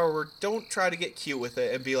waste your power word. Don't try to get cute with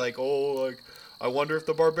it and be like, oh, like, I wonder if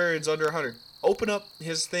the barbarian's under 100. Open up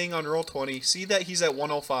his thing on Roll20, see that he's at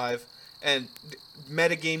 105, and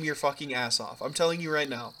metagame your fucking ass off. I'm telling you right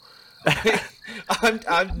now.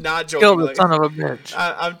 I'm not Kill joking. the Like, son of a bitch.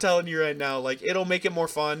 I'm telling you right now, like it'll make it more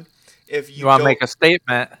fun if You you want to go. make a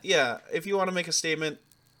statement? Yeah, if you want to make a statement,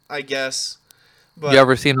 I guess. You But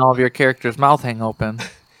ever seen all of your characters' mouth hang open?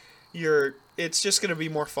 it's just gonna be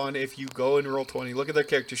more fun if you go and roll 20, look at their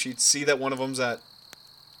character sheets, see that one of them's at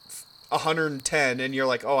 110, and you're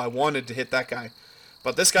like, oh, I wanted to hit that guy,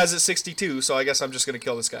 but this guy's at 62, so I guess I'm just gonna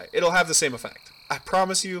kill this guy. It'll have the same effect. I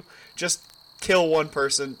promise you. Just kill one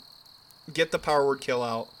person, get the power word kill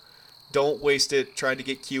out. Don't waste it trying to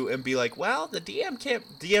get cute and be like, well, the DM can't.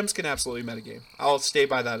 DMs can absolutely metagame. I'll stay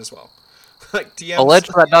by that as well. Like A lich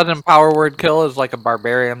DMs. that doesn't power word kill is like a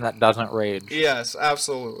barbarian that doesn't rage. Yes,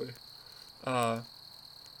 absolutely.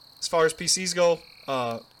 As far as PCs go,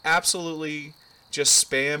 absolutely just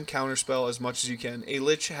spam counterspell as much as you can. A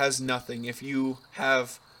lich has nothing if you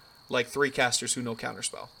have like 3 casters who know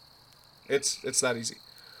counterspell. It's that easy.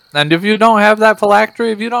 And if you don't have that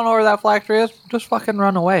phylactery, if you don't know where that phylactery is, just fucking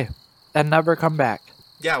run away and never come back.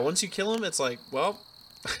 Yeah, once you kill him, it's like, well,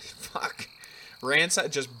 fuck.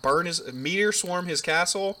 Ransack, just burn his meteor swarm his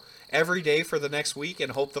castle every day for the next week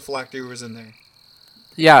and hope the phylactery was in there.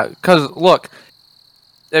 Yeah, because look,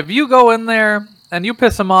 if you go in there and you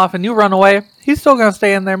piss him off and you run away, he's still going to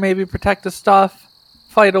stay in there, maybe protect his stuff,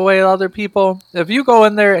 fight away other people. If you go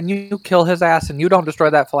in there and you kill his ass and you don't destroy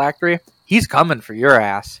that phylactery, he's coming for your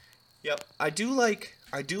ass. Yep. I do like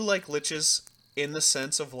liches in the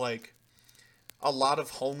sense of like a lot of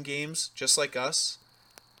home games, just like us,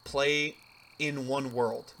 play in one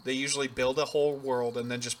world. They usually build a whole world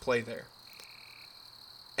and then just play there.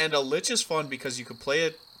 And a lich is fun because you could play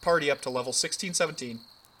a party up to level 16, 17,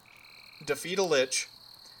 defeat a lich,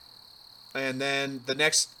 and then the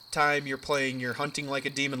next time you're playing, you're hunting like a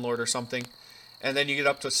demon lord or something, and then you get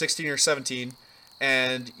up to 16 or 17,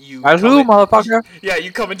 and you motherfucker. Yeah,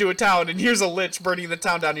 you come into a town, and here's a lich burning the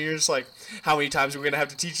town down, and you're just like, how many times are we going to have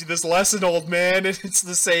to teach you this lesson, old man? And it's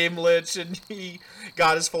the same lich, and he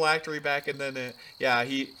got his phylactery back, and then,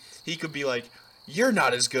 he could be like, you're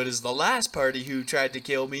not as good as the last party who tried to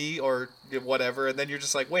kill me, or whatever, and then you're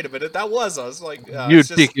just like, wait a minute, that was us. Like, You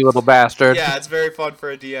cheeky little bastard. Yeah, it's very fun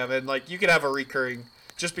for a DM, and, like, you can have a recurring,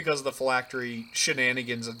 just because of the phylactery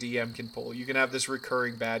shenanigans a DM can pull, you can have this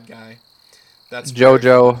recurring bad guy. That's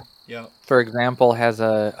JoJo, yeah. for example, has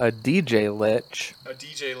a DJ lich. A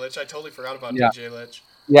DJ lich. I totally forgot about Yeah. DJ lich.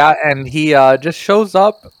 Yeah, and he just shows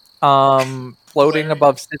up floating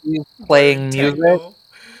above cities, playing music. Techno.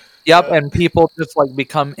 Yep, and people just like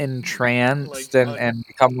become entranced and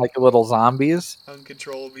become like little zombies.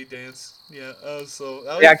 Uncontrollably dance. Yeah, so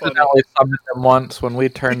that was We accidentally summoned him once when we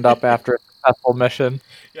turned up after a successful mission.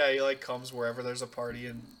 Yeah, he like comes wherever there's a party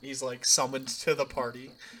and he's like summoned to the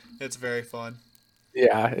party. It's very fun.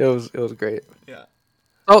 Yeah, it was great. Yeah.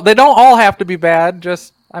 Oh, they don't all have to be bad.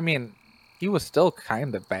 Just, I mean, he was still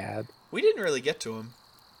kind of bad. We didn't really get to him.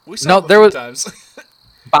 We saw him a few times.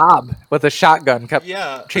 Bob with a shotgun kept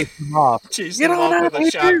chasing him off. Chasing him off with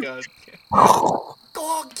a shotgun.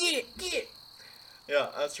 Go get it. Yeah,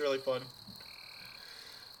 that's really fun.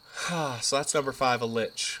 So that's number 5, a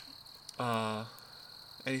lich.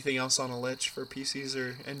 Anything else on a lich for PCs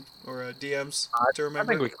or DMs to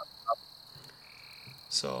remember? I think we can.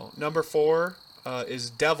 So number 4 is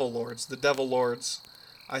Devil Lords. The Devil Lords,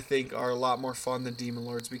 I think, are a lot more fun than Demon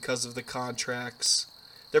Lords because of the contracts.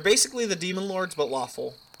 They're basically the Demon Lords, but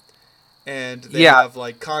lawful. And they have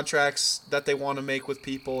like contracts that they want to make with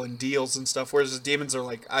people and deals and stuff. Whereas the demons are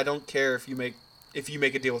like, I don't care if you make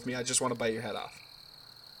a deal with me, I just want to bite your head off.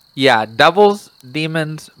 Yeah, devils,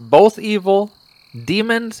 demons, both evil.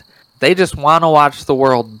 Demons, they just want to watch the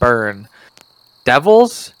world burn.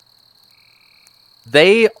 Devils,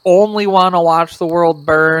 they only want to watch the world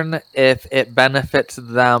burn if it benefits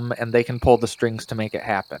them and they can pull the strings to make it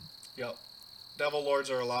happen. Yep. Devil Lords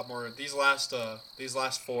are a lot more. These last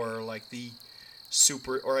 4 are like the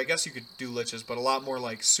super, or I guess you could do liches, but a lot more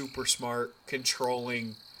like super smart,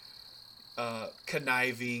 controlling,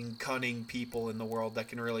 conniving, cunning people in the world that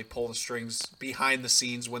can really pull the strings behind the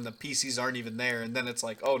scenes when the PCs aren't even there, and then it's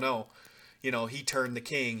like, oh no, he turned the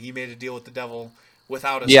king, he made a deal with the devil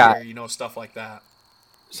without us here, stuff like that.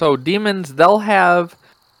 So demons, they'll have,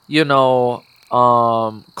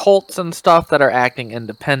 cults and stuff that are acting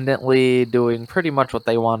independently, doing pretty much what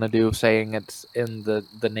they want to do, saying it's in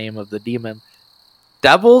the name of the demon.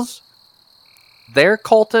 Devils, their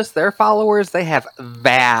cultists, their followers, they have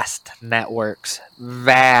vast networks,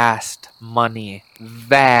 vast money,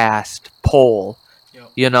 vast pull.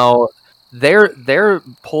 Yep. They're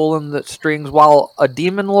pulling the strings, while a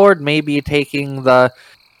demon lord may be taking the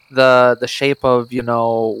shape of,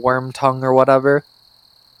 Worm Tongue or whatever.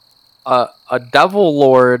 A devil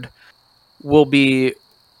lord will be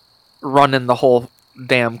running the whole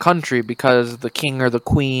damn country because the king or the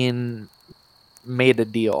queen made a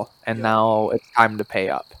deal and Yep. now it's time to pay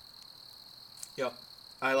up. Yep.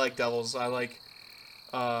 I like devils. I like.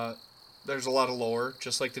 Uh, there's a lot of lore,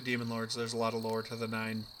 just like the demon lords. There's a lot of lore to the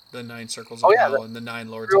nine circles Oh of yeah, hell and the nine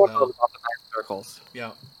lords of everyone knows hell. about the 9 circles.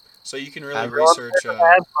 Yeah. So you can really Everyone research. heard of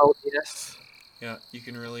Asmodeus. Yeah, you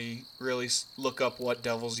can really look up what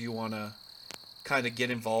devils you want to kind of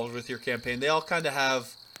get involved with your campaign. They all kind of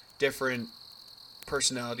have different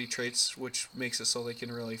personality traits, which makes it so they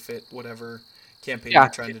can really fit whatever campaign Yeah, you're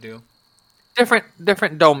trying to do.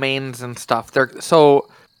 different domains and stuff. They're so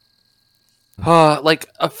like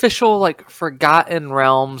official like Forgotten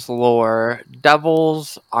Realms lore.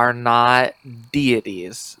 Devils are not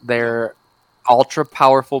deities. Yep. They're ultra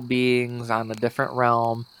powerful beings on a different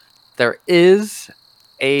realm. There is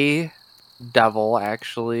a devil,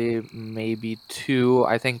 actually, maybe two.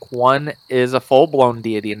 I think one is a full blown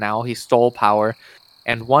deity now. He stole power,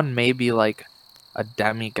 and one may be like a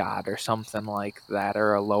demigod or something like that,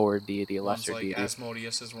 or a lower deity, a One's lesser like deity.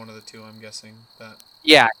 Asmodeus is one of the two. I'm guessing that.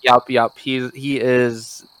 Yeah, yep. He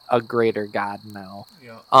is a greater god now.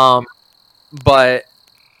 Yeah. But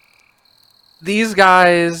these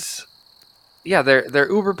guys, yeah, they're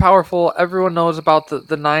uber powerful. Everyone knows about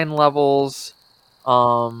the 9 levels.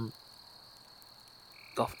 Um,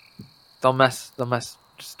 they'll they'll mess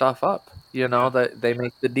stuff up. You know Yeah. that they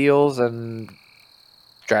make the deals and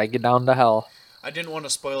drag you down to hell. I didn't want to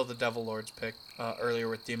spoil the Devil Lords pick earlier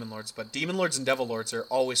with Demon Lords, but Demon Lords and Devil Lords are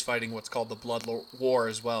always fighting what's called the War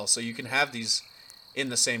as well. So you can have these in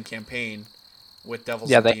the same campaign with devils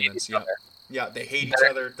Yeah, and they hate demons. each Yeah, other. yeah, they hate each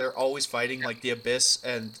other. They're always fighting. Like the Abyss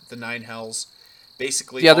and the Nine Hells,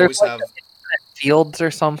 basically Yeah, there's always like have. fields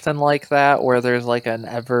or something like that where there's like an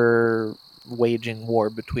ever waging war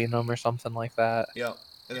between them or something like that. Yeah,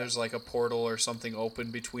 and there's like a portal or something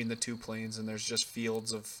open between the two planes, and there's just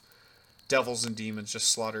fields of devils and demons just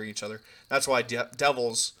slaughtering each other. That's why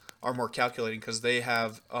devils are more calculating because they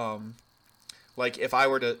have like if I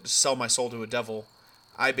were to sell my soul to a devil,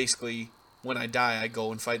 I basically when I die I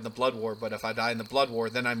go and fight in the blood war. But if I die in the blood war,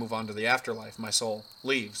 then I move on to the afterlife. My soul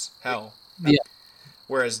leaves hell. Yeah.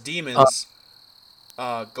 Whereas demons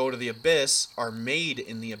go to the abyss, are made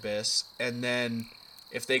in the abyss, and then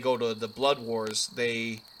if they go to the blood wars,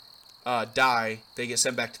 they die. They get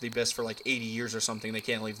sent back to the abyss for like 80 years or something. They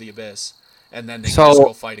can't leave the abyss, and then they can just go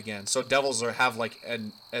So fight again. So devils have like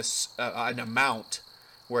an amount,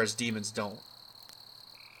 whereas demons don't.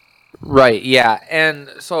 right, yeah, and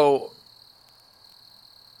so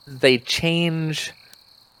they change.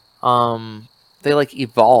 Um, they like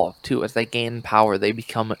evolve too as they gain power. They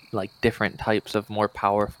become like different types of more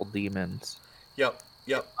powerful demons. Yep,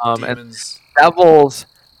 yep. And Demons. devils,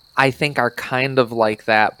 I think, are kind of like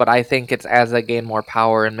that, but I think it's as they gain more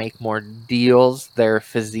power and make more deals, their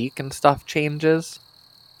physique and stuff changes.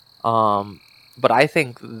 Um, but I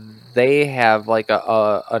think they have like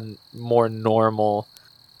a more normal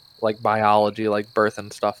like biology, like birth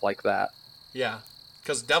and stuff like that. Yeah,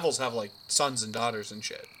 because devils have like sons and daughters and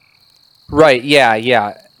shit. Right? Yeah.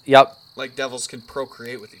 Yep. Like devils can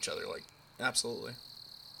procreate with each other. Like absolutely.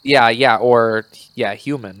 Yeah. Or yeah,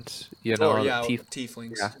 humans. You Or know, yeah, teeth.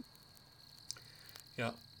 tieflings. Yeah.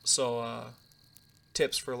 Yeah. So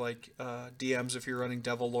tips for like DMs if you're running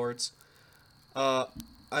devil lords. Uh,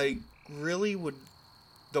 I really would.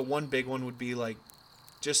 The one big one would be like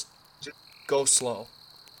just go slow.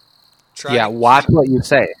 Try Yeah. to Watch what you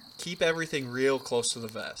say. keep everything real close to the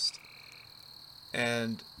vest.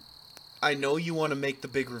 And I know you want to make the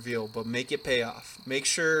big reveal, but make it pay off. Make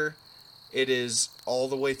sure it is all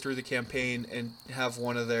the way through the campaign and have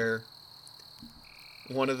one of their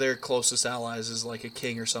closest allies is like a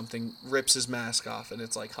king or something rips his mask off and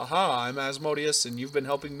it's like haha I'm Asmodeus and you've been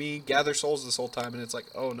helping me gather souls this whole time and it's like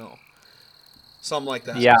oh no something like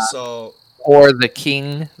that Yeah. so Or the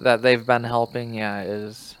king that they've been helping. Yeah.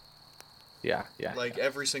 Is yeah. like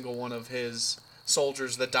every single one of his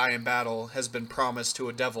soldiers that die in battle has been promised to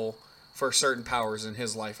a devil for certain powers in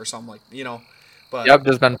his life or something like but Yep.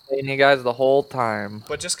 Just been playing you guys the whole time.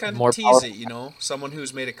 But just kind of More tease it, powerful. Someone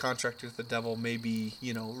who's made a contract with the devil may be,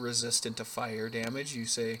 resistant to fire damage. You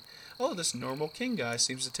say, oh, this normal king guy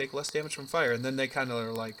seems to take less damage from fire. And then they kind of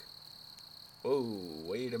are like, whoa,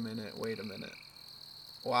 wait a minute.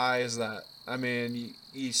 Why is that? I mean,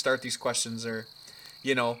 you start these questions or,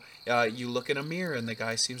 you look in a mirror and the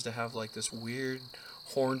guy seems to have like this weird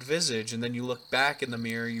horned visage. And then you look back in the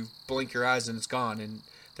mirror, you blink your eyes and it's gone. And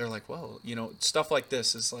they're like, whoa, stuff like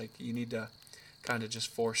this is like, you need to kind of just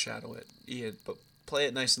foreshadow it. Yeah, but play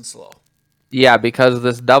it nice and slow. Yeah, because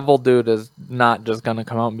this devil dude is not just gonna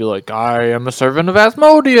come out and be like, I am a servant of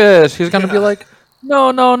Asmodeus. He's gonna be Yeah. like,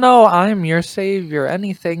 no, no, no, I'm your savior.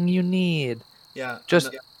 Anything you need. Yeah. Just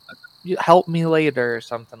help me later or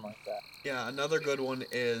something like that. Yeah. Another good one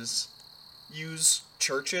is use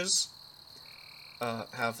churches.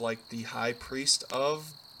 Have like the high priest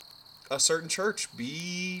of a certain church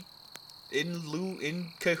be in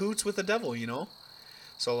cahoots with the devil.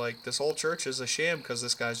 So like this whole church is a sham because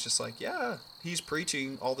this guy's just like, yeah, he's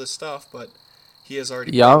preaching all this stuff, but he has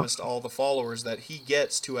already Yup. promised all the followers that he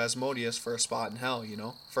gets to Asmodeus for a spot in hell.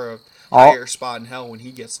 For a All higher spot in hell when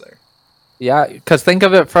he gets there. yeah, because think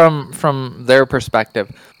of it from their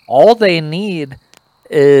perspective. All they need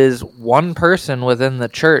is one person within the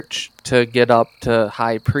church to get up to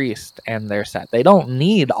high priest, and they're set. They don't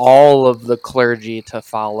need all of the clergy to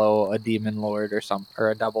follow a demon lord or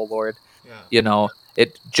a devil lord. Yeah.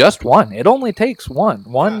 It just one. It only takes one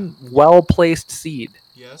well placed seed.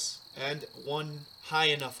 Yes, and one high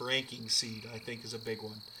enough ranking seed I think is a big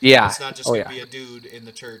one. Yeah. It's not just Oh gonna yeah. be a dude in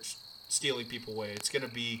the church stealing people away. It's gonna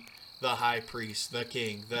be the high priest, the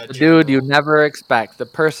king, the The general. dude you never expect. The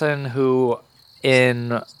person who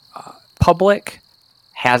in public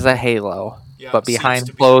has a halo, Yeah, but seems behind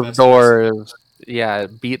to be the best closed doors, yeah,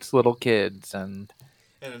 beats little kids and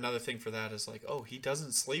And another thing for that is like, oh, he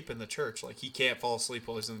doesn't sleep in the church. Like he can't fall asleep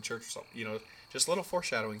while he's in the church or something. Just little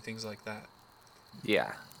foreshadowing things like that.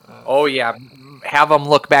 yeah. Oh yeah, have them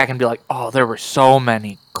look back and be like, "Oh, there were so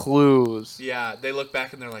many clues." Yeah, they look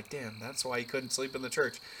back and they're like, damn, that's why he couldn't sleep in the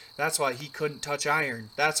church. That's why he couldn't touch iron.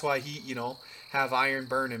 That's why he, have iron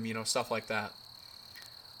burn him, stuff like that.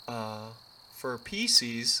 For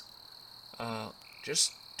PCs,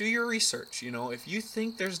 just do your research. If you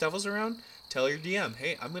think there's devils around, tell your DM,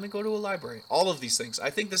 hey, I'm going to go to a library. All of these things. I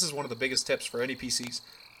think this is one of the biggest tips for any PCs.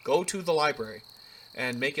 Go to the library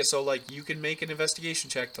and make it so like you can make an investigation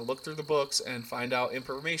check to look through the books and find out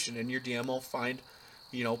information, and your DM will find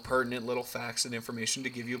pertinent little facts and information to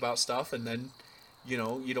give you about stuff, and then you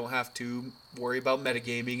don't have to worry about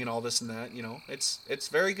metagaming and all this and that. It's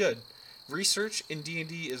very good. Research in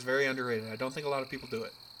D&D is very underrated. I don't think a lot of people do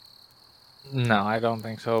it. No, I don't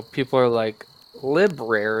think so. People are like,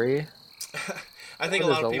 library. I think a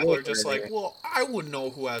What lot is of a people are just like, library? well, I wouldn't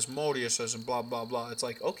know who Asmodeus is and blah blah blah. It's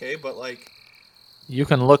like, okay, but like, You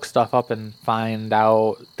can look stuff up and find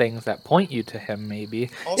out things that point you to him, maybe.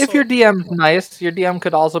 also If your DM's nice, your DM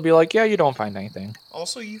could also be like, yeah, you don't find anything.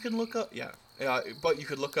 also you can look up, yeah, but you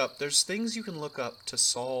could look up. There's things you can look up to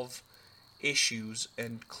solve issues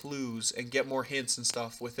and clues and get more hints and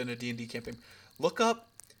stuff within a D&D campaign. Look up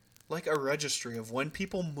like a registry of when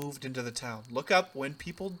people moved into the town. Look up when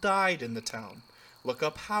people died in the town. Look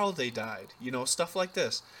up how they died. Stuff like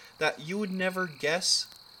this that you would never guess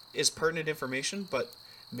is pertinent information, but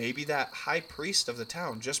maybe that high priest of the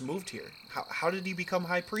town just moved here. How did he become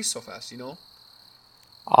high priest so fast?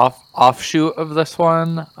 Offshoot of this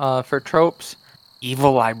one for tropes,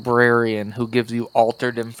 evil librarian who gives you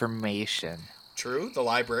altered information. True, the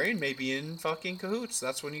librarian may be in fucking cahoots.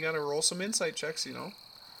 That's when you gotta roll some insight checks.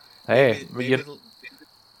 Hey, Maybe.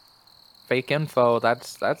 fake info,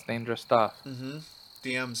 that's dangerous stuff. Mm-hmm.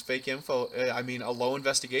 DM's fake info. I mean, a low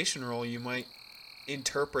investigation roll, you might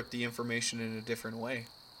interpret the information in a different way.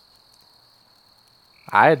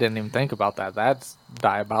 I didn't even think about that. That's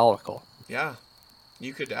diabolical. Yeah,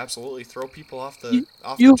 you could absolutely throw people off the You,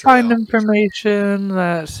 off you the trail. find information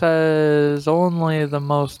that says only the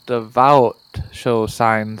most devout show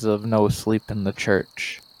signs of no sleep in the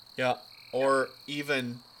church. Yeah, or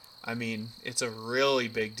even, I mean, it's a really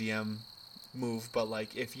big DM move, but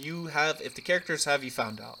like if the characters have you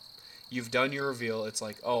found out, you've done your reveal. It's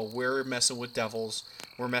like, oh, we're messing with devils,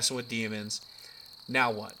 we're messing with demons.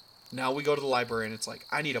 Now what? Now we go to the library and it's like,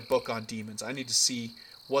 I need a book on demons. I need to see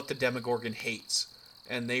what the Demogorgon hates,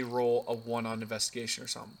 and they roll a 1 on investigation or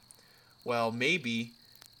something. Well, maybe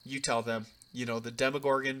you tell them, the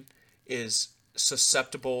Demogorgon is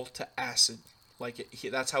susceptible to acid. Like,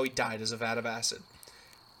 that's how he died, is a vat of acid.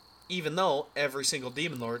 Even though every single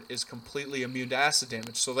demon lord is completely immune to acid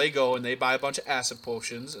damage. So they go and they buy a bunch of acid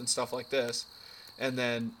potions and stuff like this. And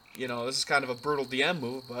then, this is kind of a brutal DM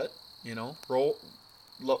move, but, roll.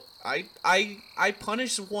 Look, I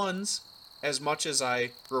punish ones as much as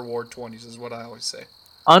I reward 20s, is what I always say.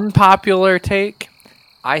 Unpopular take.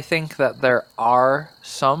 I think that there are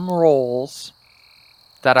some roles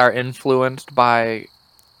that are influenced by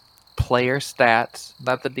player stats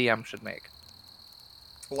that the DM should make.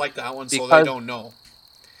 Like that one, Because, so they don't know.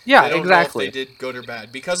 Yeah, they don't exactly. know if they did good or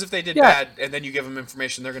bad. Because if they did bad and then you give them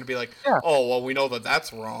information, they're going to be like, oh, well, we know that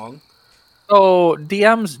that's wrong. So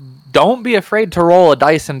DMs, don't be afraid to roll a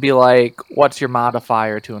dice and be like, "What's your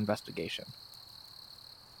modifier to investigation?"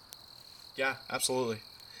 Yeah, absolutely.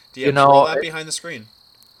 You DMs roll know, that behind the screen.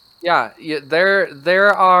 yeah,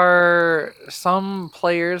 there are some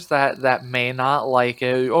players that may not like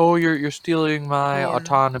it. Oh, you're stealing my Oh,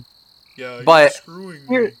 autonomy. yeah, you're But screwing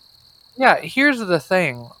here, me. yeah, here's the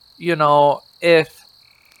thing. You know, if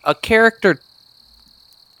a character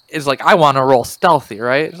is like, I want to roll stealthy,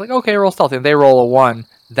 right? It's like, okay, roll stealthy. And they roll a 1.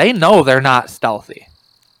 They know they're not stealthy.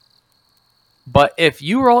 But if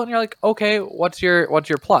you roll and you're like, okay, what's your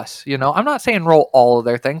plus? You know, I'm not saying roll all of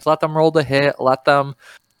their things. Let them roll the hit. Let them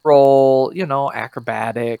roll,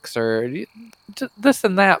 acrobatics or this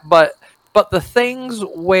and that. But the things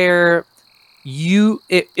where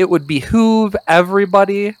it would behoove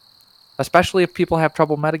everybody, especially if people have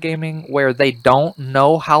trouble metagaming, where they don't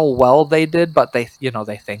know how well they did, but they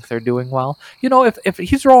think they're doing well. If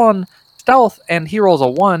he's rolling stealth and he rolls a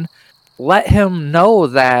 1, let him know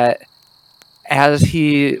that as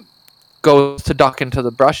he goes to duck into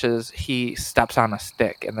the brushes, he steps on a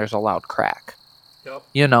stick and there's a loud crack. Yep.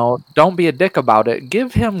 Don't be a dick about it.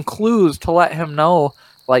 Give him clues to let him know,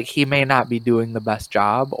 like, he may not be doing the best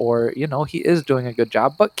job, or he is doing a good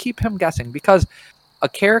job, but keep him guessing, because a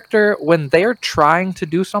character, when they're trying to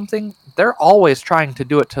do something, they're always trying to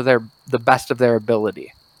do it to the best of their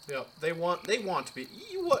ability. Yep. They want to be.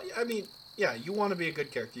 I mean, yeah, you want to be a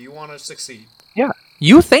good character. You want to succeed. Yeah.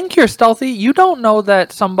 You think you're stealthy. You don't know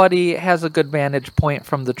that somebody has a good vantage point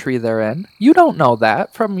from the tree they're in. You don't know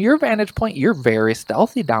that. From your vantage point, you're very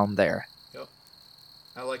stealthy down there. Yep.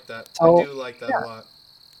 I like that. I So, do like that a yeah. lot.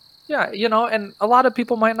 Yeah, and a lot of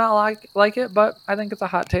people might not like it, but I think it's a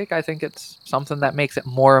hot take. I think it's something that makes it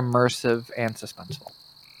more immersive and suspenseful.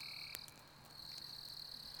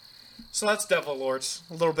 So that's Devil Lords.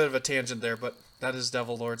 A little bit of a tangent there, but that is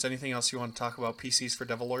Devil Lords. Anything else you want to talk about PCs for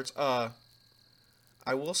Devil Lords?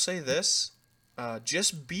 I will say this.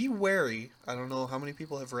 Just be wary. I don't know how many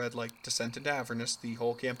people have read like Descent into Avernus, the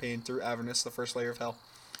whole campaign through Avernus, the first layer of hell.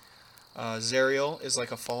 Zariel is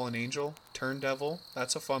like a fallen angel turned devil.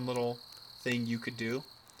 That's a fun little thing you could do.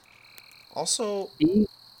 Also,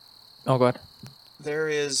 Oh, go ahead. there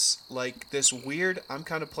is like this weird. I'm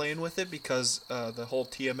kind of playing with it because the whole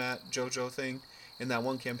Tiamat JoJo thing in that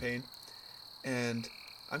one campaign, and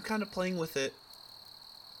I'm kind of playing with it.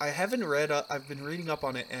 I haven't read. I've been reading up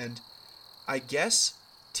on it, and I guess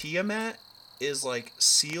Tiamat is like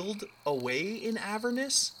sealed away in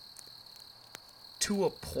Avernus to a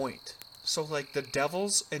point. So like the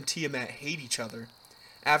devils and Tiamat hate each other.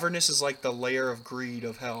 Avernus is like the layer of greed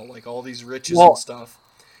of hell, like all these riches and Well, stuff.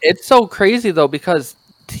 it's so crazy though, because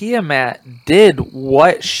Tiamat did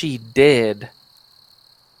what she did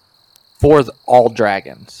for all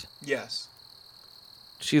dragons. Yes.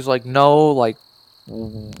 She's like, no, like,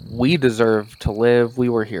 we deserve to live. We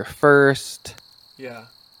were here first. Yeah.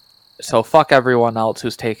 So fuck everyone else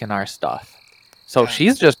who's taken our stuff. So Yeah.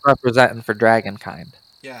 she's just representing for dragonkind.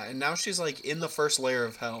 Yeah, and now she's like in the first layer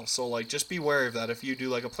of hell. So like just be wary of that if you do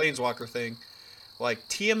like a planeswalker thing. Like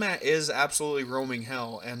Tiamat is absolutely roaming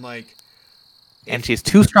hell, and like And she's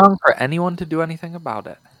too strong for anyone to do anything about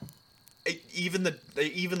it.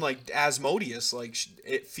 even like Asmodeus, like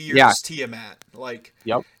it Yeah. fears Tiamat, like,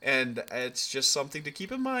 Yep. and it's just something to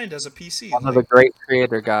keep in mind as a PC. One of Like, the great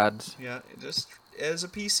creator gods. yeah, just as a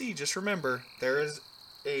PC, just remember there is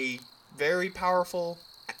a very powerful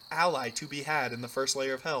ally to be had in the first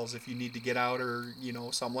layer of hells if you need to get out or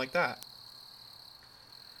something like that.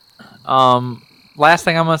 Last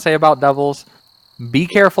thing I'm gonna say about devils: be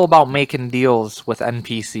careful about making deals with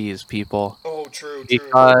NPCs, people, Oh, true, true.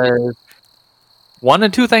 because one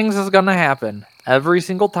of two things is gonna happen every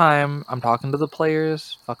single time. I'm talking to the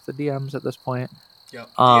players. Fuck the DMs at this point. Yep.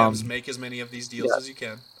 DMs, Um, make as many of these deals yeah, as you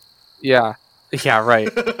can. yeah, yeah, right.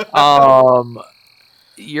 Um,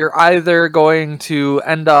 you're either going to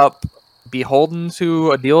end up beholden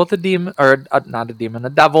to a deal with a demon, or not a demon, a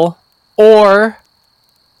devil, or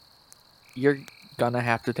you're gonna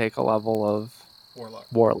have to take a level of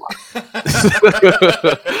warlock.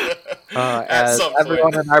 At As some point.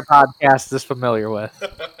 everyone in our podcast is familiar with.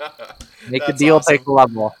 Make a That's deal, take awesome. a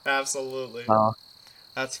level. Absolutely. Uh,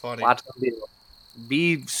 That's funny. watch them deal.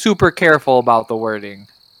 Be super careful about the wording.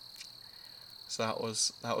 So that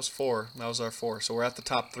was 4. That was our 4. So we're at the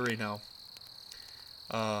top 3 now.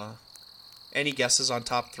 Uh, any guesses on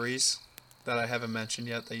top 3s that I haven't mentioned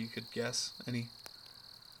yet that you could guess? Any?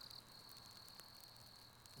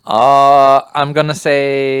 I'm gonna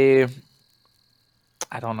say,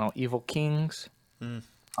 I don't know, Evil Kings.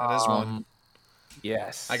 That is one.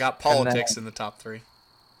 Yes. I got And then, politics in the top 3.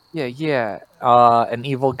 yeah. An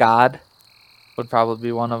Evil God. would probably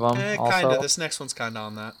be one of them. Kinda. Also, This next one's kinda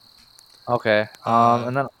on that. okay. Uh,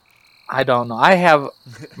 And then I don't know. I have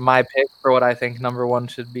my pick for what I think number one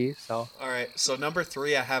should be. So all right. So number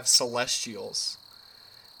 3, I have Celestials,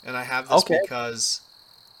 and I have this okay. because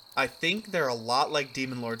I think they're a lot like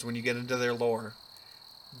Demon Lords when you get into their lore,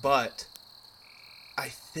 but I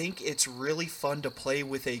think it's really fun to play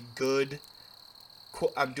with a good.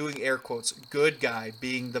 I'm doing air quotes. Good guy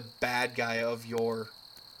being the bad guy of your.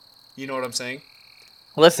 You know what I'm saying?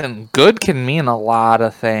 Listen, good can mean a lot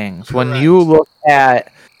of things. When you Correct. look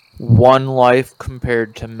at one life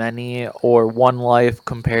compared to many, or one life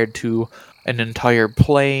compared to an entire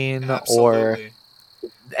plane, or Absolutely.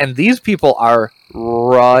 and these people are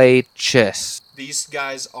righteous. These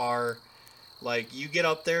guys are like you get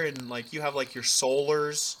up there and like you have like your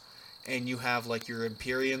solars and you have like your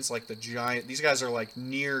Empyreans, like the giant. These guys are like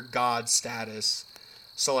near god status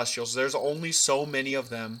celestials. There's only so many of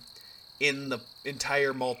them in the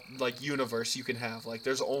entire like universe you can have. Like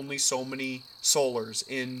there's only so many solars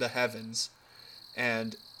in the heavens,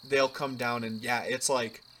 and they'll come down and yeah, it's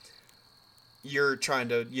like you're trying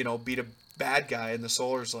to beat a bad guy, and the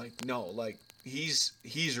solar's like no, like he's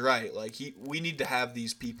right, like we need to have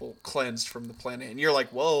these people cleansed from the planet, and you're like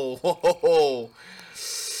whoa, whoa, whoa, whoa.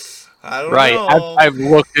 I don't Right. know. I've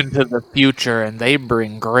looked into the future, and they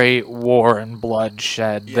bring great war and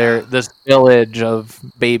bloodshed. Yeah. This village of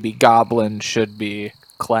baby goblins should be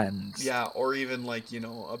cleansed. Yeah, or even like,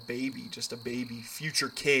 a baby, just a baby future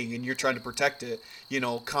king, and you're trying to protect it,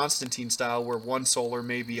 Constantine style, where one solar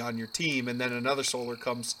may be on your team and then another solar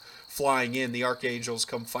comes flying in, the archangels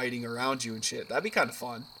come fighting around you and shit. That'd be kind of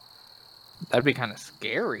fun. That'd be kind of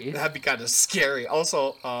scary. That'd be kind of scary.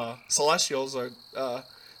 Also, celestials are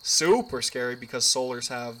super scary because solars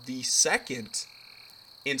have the second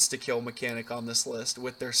insta kill mechanic on this list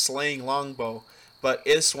with their slaying longbow, but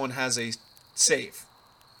this one has a save.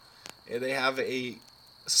 They have a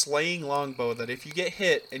slaying longbow that if you get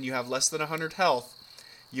hit and you have less than 100 health,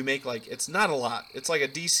 you make like, it's not a lot. It's like a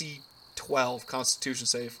DC 12 Constitution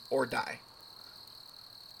save or die.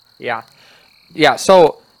 Yeah. Yeah,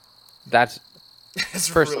 so that's It's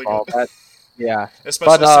first really of all, good. that yeah.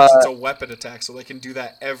 Especially But since it's a weapon attack, so they can do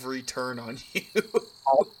that every turn on you.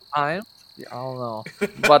 all the time, yeah, I don't know.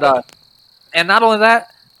 But and not only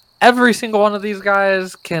that, every single one of these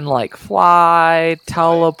guys can like fly,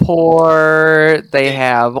 teleport. They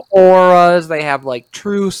have auras. They have like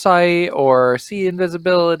true sight or see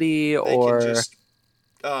invisibility, They or can just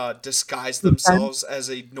disguise themselves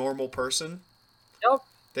as a normal person. Yep.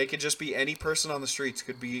 They could just be any person on the streets.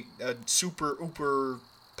 Could be a super uber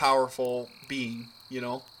powerful being.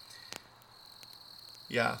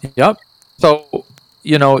 Yeah. Yep. So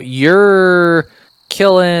you're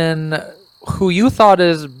killing who you thought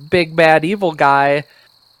is big bad evil guy,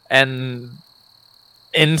 and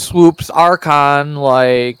in swoops Archon,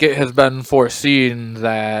 like, it has been foreseen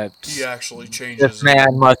that He actually changes this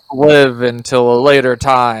man must live until a later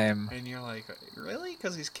time. And you're like, really?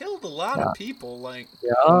 Because he's killed a lot Yeah. of people. Like,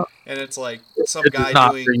 Yeah. and it's like some This guy is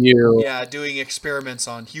not for you. doing experiments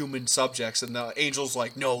on human subjects, and the angel's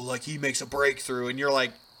like, no, like he makes a breakthrough, and you're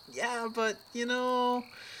like, yeah, but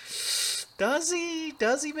does he?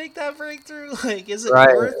 Does he make that breakthrough? Like, is it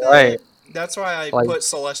worth it? That's why I put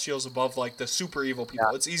Celestials above like the super evil people.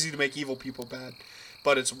 Yeah. It's easy to make evil people bad,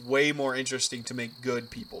 but it's way more interesting to make good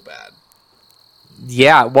people bad.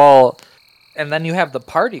 Yeah, well, and then you have the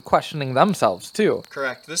party questioning themselves too.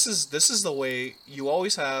 Correct. This is the way you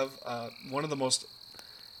always have. One of the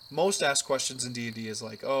most asked questions in D&D is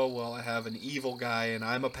like, oh well, I have an evil guy and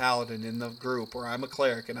I'm a paladin in the group, or I'm a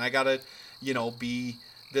cleric and I gotta, be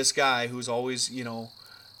this guy who's always,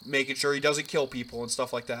 making sure he doesn't kill people and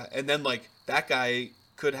stuff like that. And then like that guy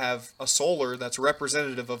could have a solar that's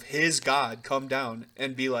representative of his god come down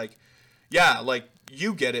and be like, yeah, like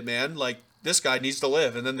you get it, man. Like this guy needs to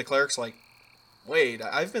live. And then the cleric's like, wait,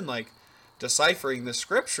 I've been like deciphering the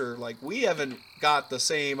scripture. Like we haven't got the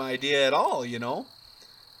same idea at all,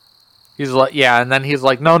 He's like, yeah, and then he's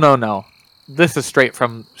like, no. This is straight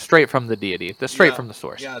from the deity. Straight from the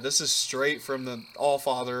source. Yeah, this is straight from the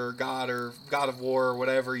All-Father or God of War or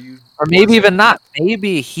whatever you. Or maybe even not.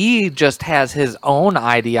 Maybe he just has his own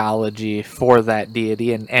ideology for that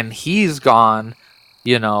deity, and he's gone,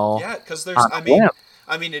 Yeah, because there's.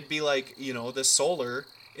 I mean, it'd be like this solar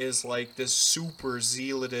is like this super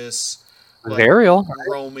zealotous, like,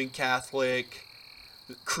 Roman Catholic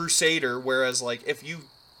crusader, whereas like if you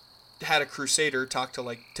had a crusader talk to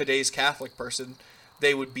like today's Catholic person,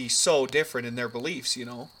 they would be so different in their beliefs,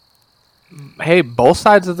 hey, both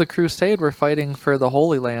sides of the crusade were fighting for the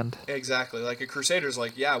Holy Land. Exactly. Like a crusader's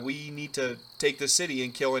like, yeah, we need to take the city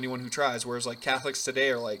and kill anyone who tries. Whereas like Catholics today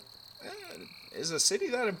are like, is a city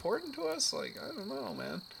that important to us? Like, I don't know,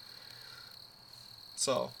 man.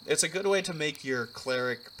 So it's a good way to make your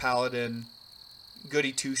cleric, paladin,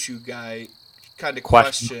 goody two shoe guy kind of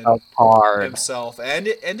question hard. himself, and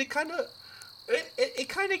it kind of it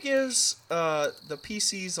kind of gives the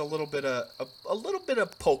PCs a little bit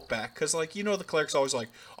of poke back, because like, you know, the cleric's always like,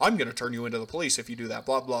 I'm gonna turn you into the police if you do that,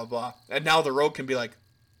 blah blah blah, and now the rogue can be like,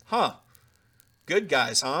 huh, good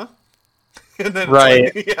guys, huh? And then right,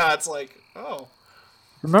 it's like, yeah, it's like, oh.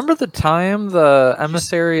 Remember the time the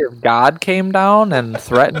emissary of God came down and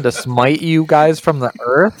threatened to smite you guys from the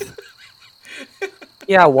earth?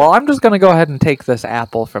 Yeah, well, I'm just gonna go ahead and take this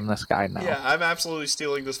apple from this guy now. Yeah, I'm absolutely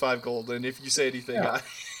stealing this 5 gold, and if you say anything, Yeah.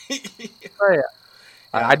 Yeah.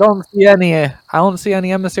 I don't see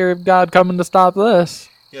any emissary of God coming to stop this.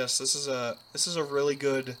 Yes, this is a really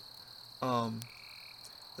good,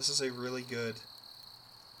 this is a really good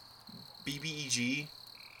BBEG,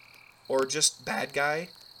 or just bad guy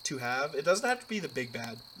to have. It doesn't have to be the big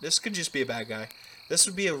bad. This could just be a bad guy. This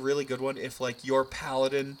would be a really good one if like your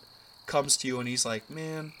paladin comes to you and he's like,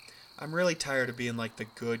 man, I'm really tired of being like the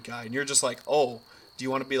good guy, and you're just like, oh, do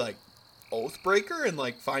you want to be like Oathbreaker and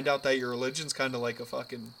like find out that your religion's kind of like a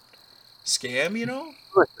fucking scam, you know?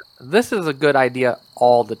 This is a good idea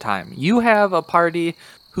all the time. You have a party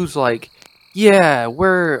who's like, yeah,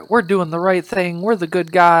 we're doing the right thing, we're the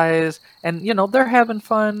good guys, and you know, they're having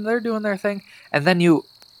fun, they're doing their thing, and then you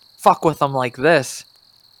fuck with them like this,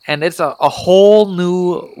 and it's a whole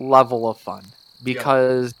new level of fun,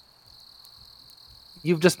 because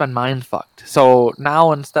you've just been mind fucked. So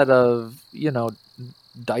now, instead of, you know,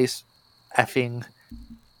 dice effing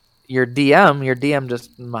your DM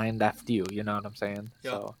just mind effed you. You know what I'm saying?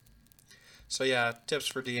 Yep. So yeah, tips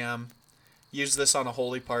for DM: use this on a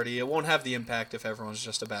holy party. It won't have the impact if everyone's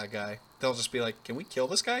just a bad guy. They'll just be like, "Can we kill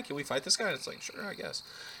this guy? Can we fight this guy?" And it's like, "Sure, I guess."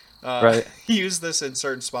 Right. Use this in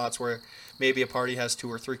certain spots where maybe a party has 2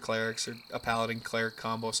 or 3 clerics, or a paladin cleric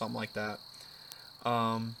combo, something like that.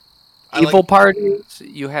 Evil parties,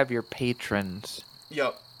 you have your patrons.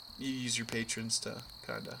 Yep. You use your patrons to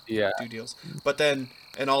kind of do deals. But then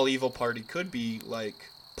an all evil party could be like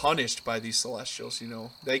punished by these celestials. You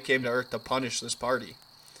know, they came to Earth to punish this party.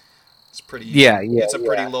 It's pretty easy. It's a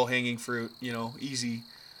pretty low hanging fruit. You know, easy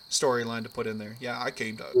storyline to put in there. Yeah,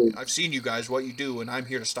 I've seen you guys, what you do, and I'm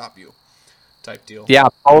here to stop you. Type deal.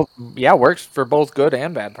 Yeah, works for both good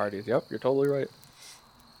and bad parties. Yep, you're totally right.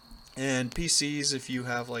 And PCs, if you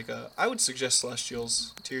have like I would suggest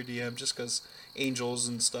Celestials to your DM, just because angels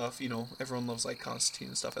and stuff, you know, everyone loves like Constantine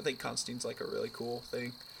and stuff. I think Constantine's like a really cool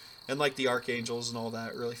thing. And like the Archangels and all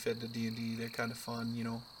that really fit into D&D. They're kind of fun, you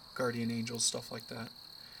know, Guardian Angels, stuff like that.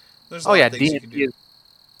 There's a lot of things you can do.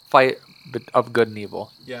 Fight of good and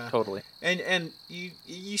evil. Yeah. Totally. And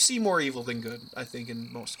you see more evil than good, I think,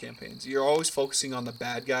 in most campaigns. You're always focusing on the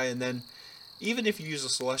bad guy, and then even if you use a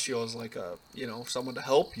Celestial as like a, you know, someone to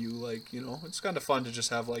help you, like, you know, it's kind of fun to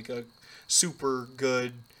just have like a super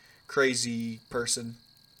good, crazy person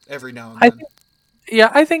every now and then.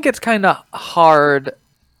 I think it's kind of hard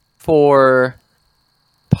for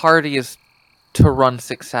parties to run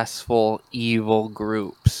successful evil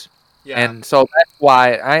groups. Yeah. And so that's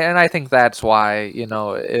why, I think that's why, you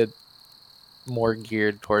know, it's more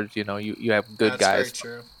geared towards, you know, you have good guys. That's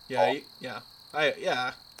very true.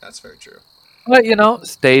 Yeah, that's very true. But, you know,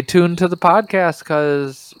 stay tuned to the podcast,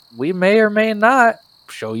 because we may or may not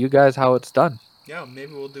show you guys how it's done. Yeah,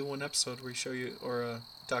 maybe we'll do one episode where we show you, or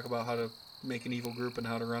talk about how to make an evil group and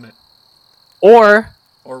how to run it. Or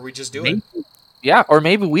we just do it. Yeah, or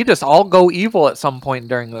maybe we just all go evil at some point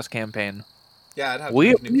during this campaign. Yeah, I'd have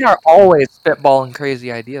we are always spitballing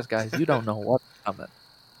crazy ideas, guys. You don't know what's coming.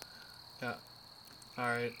 Yeah. All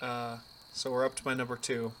right. So we're up to my number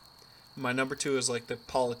 2. My number 2 is like the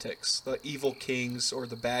politics, the evil kings or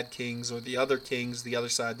the bad kings or the other kings, the other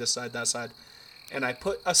side, this side, that side. And I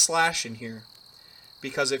put a slash in here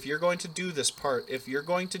because if you're going to do this part, if you're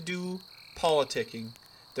going to do politicking,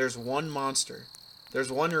 there's one monster.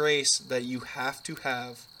 There's one race that you have to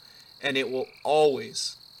have, and it will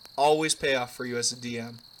always pay off for you as a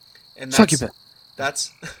DM. And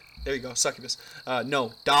that's there you go, succubus.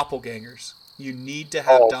 No, doppelgangers. You need to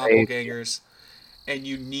have doppelgangers. And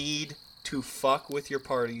you need to fuck with your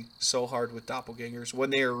party so hard with doppelgangers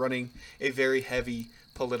when they are running a very heavy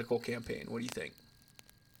political campaign. What do you think?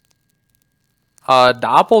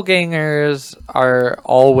 Doppelgangers are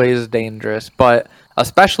always dangerous, but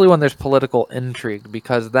especially when there's political intrigue,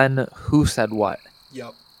 because then who said what?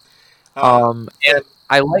 Yep. And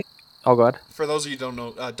I like Oh, God. For those of you who don't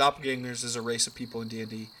know, doppelgangers is a race of people in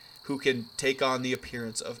D&D who can take on the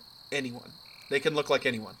appearance of anyone. They can look like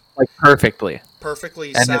anyone. Like, perfectly.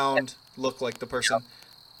 Perfectly And sound, look like the person,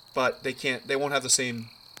 but they can't. They won't have the same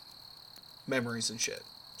memories and shit.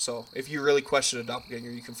 So if you really question a doppelganger,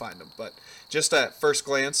 you can find them. But just at first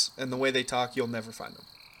glance and the way they talk, you'll never find them.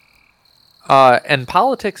 And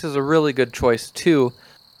politics is a really good choice, too,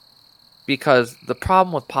 because the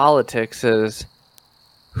problem with politics is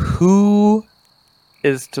who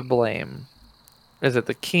is to blame? Is it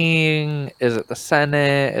the king? Is it the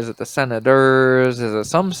Senate? Is it the senators? Is it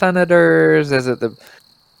some senators? Is it the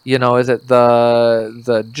is it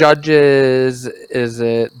the judges? Is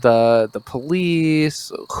it the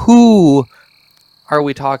police? Who are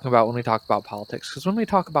we talking about when we talk about politics? Because when we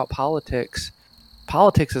talk about politics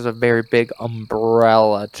is a very big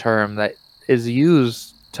umbrella term that is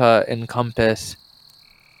used to encompass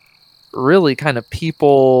really kind of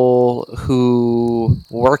people who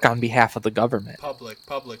work on behalf of the government.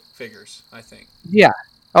 Public figures, I think. Yeah.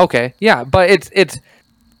 Okay. Yeah, but it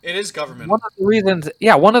is government. One of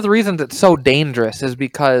the reasons it's so dangerous is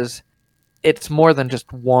because it's more than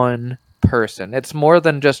just one person. It's more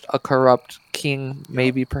than just a corrupt king,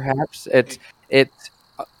 maybe perhaps. It's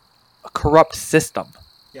a corrupt system.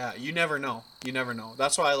 Yeah, you never know. You never know.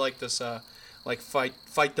 That's why I like this like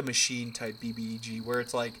fight the machine type BBEG where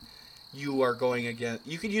it's like you are going against,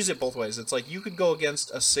 you could use it both ways. It's like you could go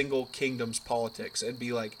against a single kingdom's politics and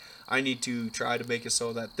be like, I need to try to make it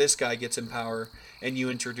so that this guy gets in power, and you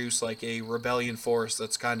introduce like a rebellion force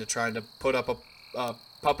that's kind of trying to put up a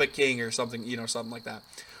puppet king or something, something like that.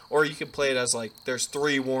 Or you can play it as like there's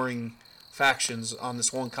 3 warring factions on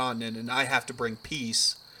this one continent, and I have to bring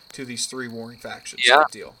peace to these 3 warring factions. Yeah.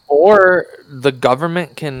 Deal. Or the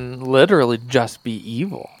government can literally just be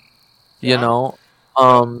evil. You know?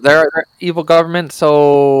 There are evil governments,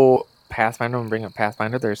 so Pathfinder, I'm bringing up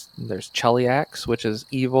Pathfinder, there's Cheliax, which is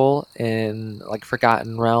evil in like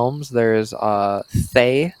Forgotten Realms. There's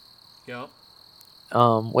Thay,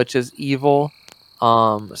 which is evil.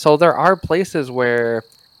 So there are places where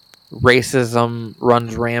racism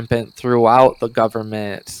runs rampant throughout the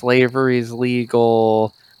government. Slavery is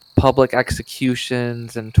legal, public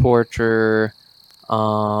executions and torture,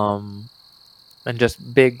 and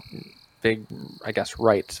just big, I guess,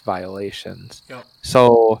 rights violations. Yep.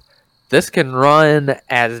 So this can run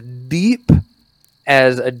as deep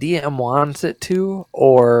as a DM wants it to,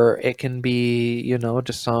 or it can be,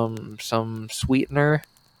 just some sweetener,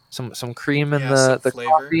 some cream in the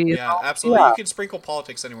flavor. coffee. Absolutely. Yeah. You can sprinkle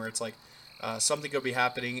politics anywhere. It's like something could be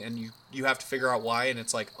happening, and you have to figure out why, and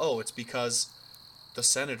it's like, oh, it's because the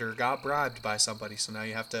senator got bribed by somebody, so now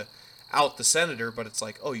you have to out the senator, but it's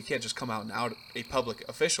like, oh, you can't just come out and out a public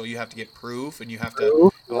official. You have to get proof, and you have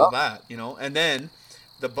to all that, and then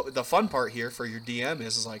the fun part here for your DM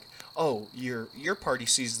is like, oh, your party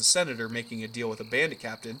sees the senator making a deal with a bandit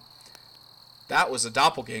captain. That was a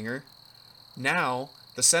doppelganger. Now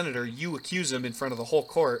the senator, you accuse him in front of the whole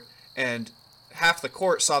court, and half the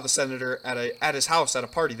court saw the senator at his house at a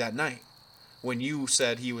party that night when you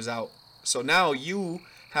said he was out. So now you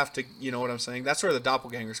have to, you know what I'm saying? That's where the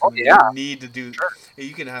doppelgangers come in. You need to do. Sure.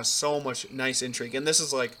 You can have so much nice intrigue, and this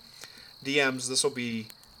is like DMs. This will be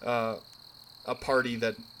a party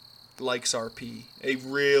that likes RP, a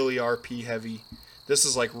really RP heavy. This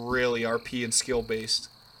is like really RP and skill based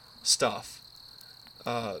stuff.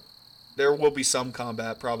 There will be some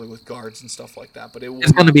combat probably with guards and stuff like that, but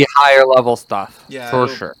it's going to be higher level stuff. Yeah, for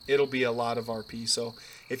sure. It'll be a lot of RP. So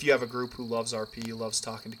if you have a group who loves RP, loves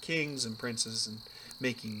talking to kings and princes and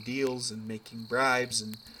making deals and making bribes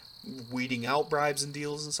and weeding out bribes and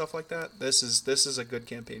deals and stuff like that, this is a good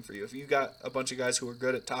campaign for you. If you got a bunch of guys who are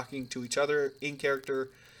good at talking to each other in character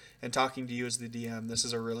and talking to you as the DM, this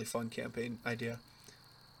is a really fun campaign idea.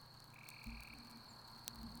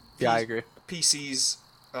 Yeah, I agree. PCs,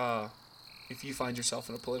 if you find yourself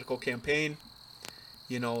in a political campaign,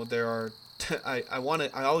 there are I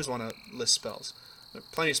always want to list spells. There are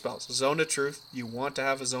plenty of spells. Zone of Truth, you want to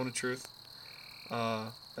have a Zone of Truth.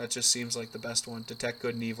 That just seems like the best one. Detect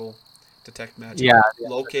Good and Evil, Detect Magic. Yeah,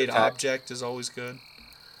 Locate Object is always good.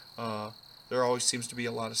 There always seems to be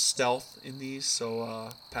a lot of stealth in these, so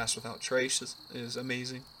Pass Without Trace is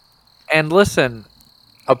amazing. And listen,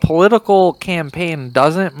 a political campaign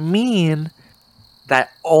doesn't mean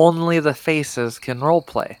that only the faces can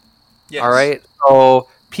roleplay. Yes. All right? So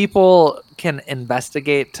people can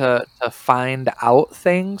investigate to find out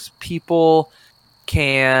things. People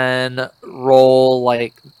can roll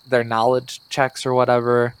like their knowledge checks or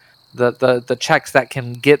whatever. The checks that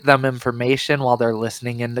can get them information while they're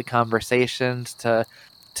listening into conversations to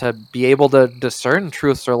to be able to discern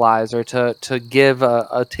truths or lies, or to give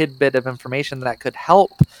a tidbit of information that could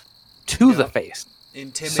help to the Yep. face.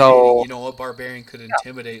 Intimidating. So You know, a barbarian could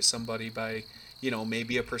intimidate somebody by,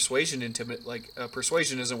 maybe a persuasion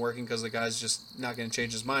persuasion isn't working because the guy's just not going to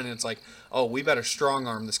change his mind, and it's like, oh, we better strong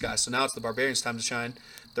arm this guy. So now it's the barbarian's time to shine.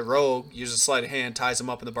 The rogue uses sleight of hand, ties him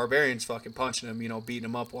up, and the barbarian's fucking punching him, beating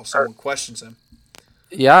him up while someone questions him.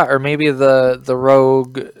 yeah, or maybe the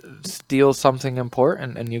rogue steals something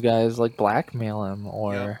important and you guys like blackmail him,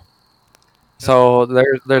 or Yep. so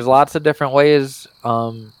there's lots of different ways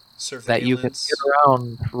that you can Surveillance. get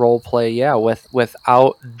around role play, yeah,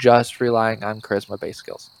 without just relying on charisma based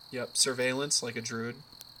skills. Yep. Surveillance, like a druid.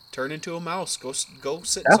 Turn into a mouse. Go sit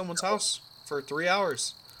in Yeah. someone's house for 3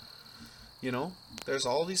 hours. There's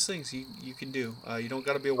all these things you can do. You don't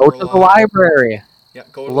got to be a Go to the warlock. library. Yeah,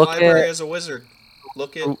 go to the Look library at as a wizard.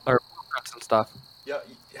 Look at or books and stuff. Yeah,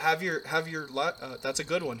 that's a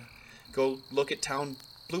good one. Go look at town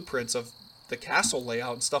blueprints of the castle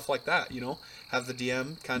layout and stuff like that. Have the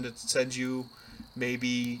DM kind of send you,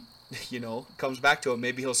 maybe, comes back to it.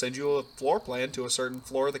 Maybe he'll send you a floor plan to a certain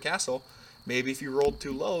floor of the castle. Maybe if you rolled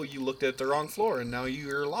too low, you looked at the wrong floor and now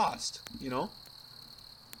you're lost.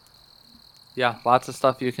 Yeah, lots of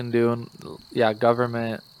stuff you can do, and yeah,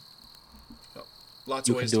 government. Lots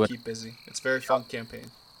You of can ways do to it. keep busy. It's a very fun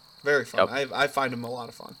campaign. Very fun. Yep. I find them a lot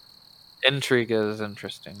of fun. Intrigue is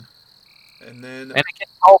interesting. And then And it can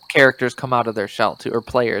help characters come out of their shell too, or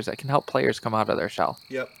players. It can help players come out of their shell.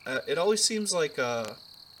 Yep. It always seems like,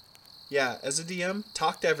 yeah, as a DM,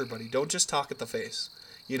 talk to everybody. Don't just talk at the face.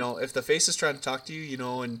 If the face is trying to talk to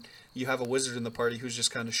you, and you have a wizard in the party who's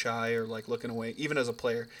just kind of shy or like looking away, even as a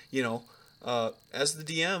player, as the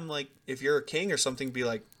DM, like if you're a king or something, be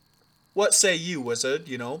like, "What say you, wizard?"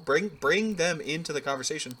 Bring them into the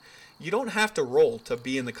conversation. You don't have to roll to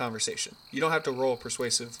be in the conversation. You don't have to roll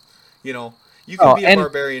persuasive. You can be a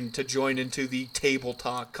barbarian to join into the table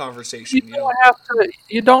talk conversation.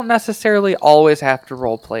 You don't necessarily always have to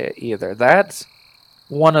role play it either. That's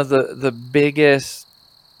one of the biggest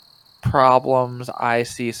problems I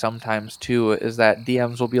see sometimes too, is that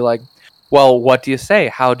DMs will be like, well, what do you say?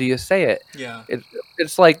 How do you say it? Yeah.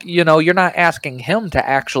 It's like, you're not asking him to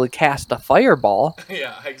actually cast a fireball.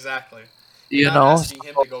 Yeah, exactly. You're not asking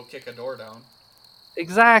him to go kick a door down.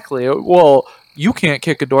 Exactly. Well, you can't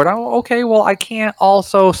kick a door down. Okay, well, I can't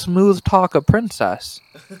also smooth talk a princess,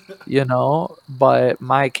 but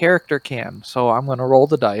my character can. So I'm going to roll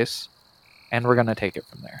the dice and we're going to take it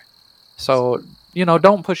from there. So,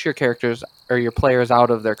 don't push your characters or your players out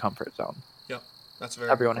of their comfort zone. Yep. That's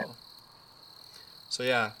very Everyone good call. So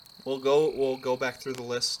yeah, we'll go back through the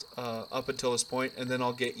list up until this point, and then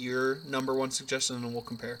I'll get your number one suggestion and we'll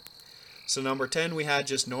compare. So number 10, we had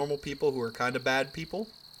just normal people who are kind of bad people.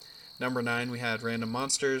 Number 9, we had random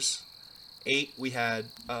monsters. 8, we had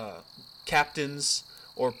captains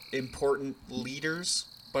or important leaders,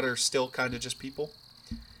 but are still kind of just people.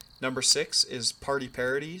 Number 6 is party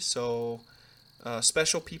parody, so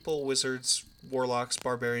special people, wizards, warlocks,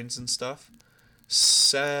 barbarians, and stuff.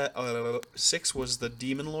 6 was the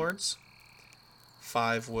demon lords.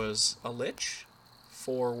 5 was a lich.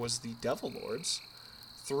 4 was the devil lords.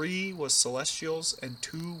 3 was celestials, and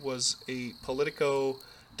 2 was a politico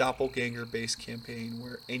doppelganger based campaign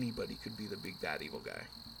where anybody could be the big bad evil guy.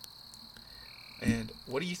 And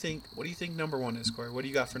what do you think number 1 is, Corey? What do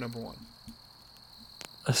you got for number 1?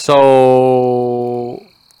 So,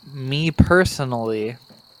 me personally,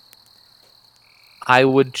 I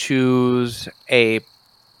would choose a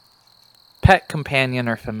pet companion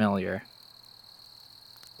or familiar.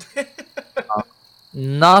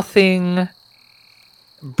 Nothing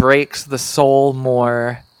breaks the soul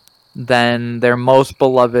more than their most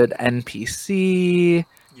beloved NPC.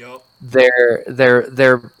 Yup.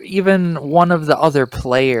 They're even one of the other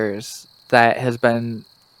players that has been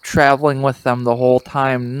traveling with them the whole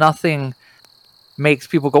time. Nothing makes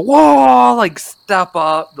people go, whoa, like step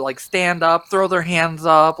up, like stand up, throw their hands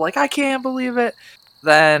up, like I can't believe it.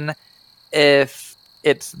 Then if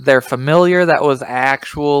it's their familiar that was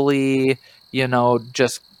actually,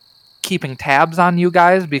 just keeping tabs on you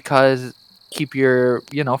guys, because keep your,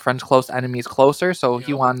 friends close, enemies closer. So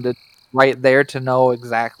he wanted right there to know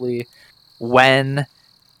exactly when,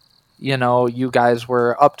 you guys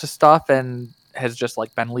were up to stuff, and has just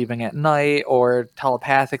like been leaving at night or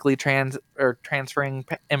telepathically transferring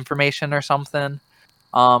information or something.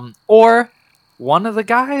 Or one of the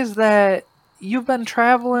guys that you've been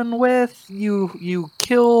traveling with, you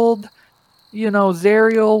killed,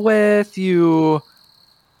 Zariel with, you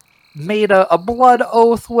made a blood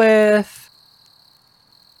oath with.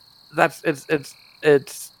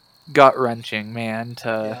 It's gut wrenching, man, to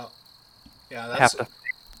Yeah, yeah, have that's to fight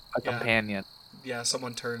a yeah, companion yeah.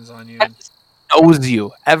 Someone turns on you, that and just knows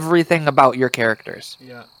you, everything about your characters.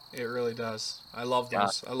 yeah, it really does. I love Yeah.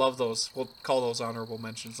 those. I love those. We'll call those honorable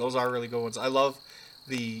mentions. Those are really good ones. I love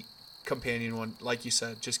the companion one, like you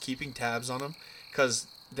said, just keeping tabs on them, because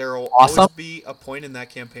there will always Awesome. be a point in that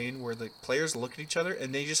campaign where the players look at each other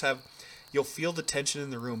and they just have, you'll feel the tension in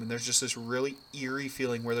the room, and there's just this really eerie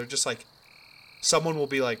feeling where they're just like, someone will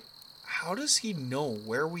be like, how does he know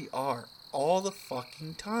where we are all the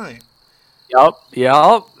fucking time? Yep.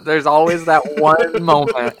 Yep. There's always that one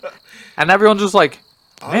moment. And everyone's just like,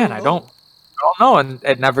 I man, don't I know. don't know. And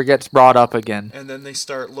it never gets brought up again. And then they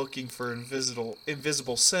start looking for invisible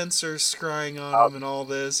sensors scrying on them and all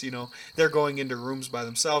this. They're going into rooms by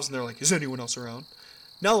themselves and they're like, "Is anyone else around?"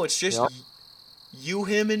 No, it's just Yep. you,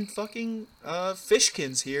 him, and fucking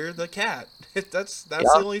Fishkins here, the cat. That's the Yep.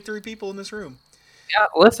 only three people in this room. Yeah.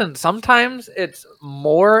 Listen, sometimes it's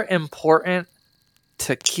more important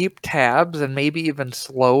to keep tabs and maybe even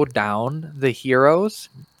slow down the heroes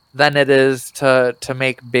than it is to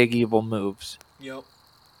make big evil moves. Yep,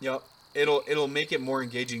 yep. It'll make it more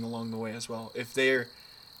engaging along the way as well. If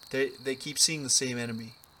they keep seeing the same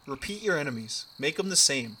enemy, repeat your enemies, make them the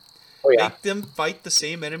same. Oh yeah. Make them fight the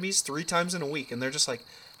same enemies 3 times in a week, and they're just like,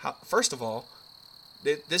 first of all,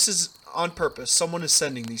 this is on purpose. Someone is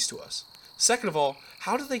sending these to us. Second of all,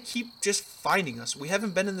 how do they keep just finding us? We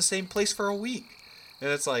haven't been in the same place for a week, and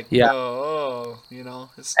it's like, Yeah.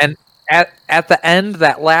 it's And at the end,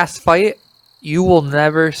 that last fight, you will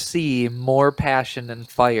never see more passion and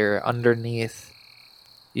fire underneath,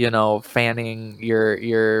 fanning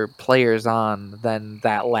your players on than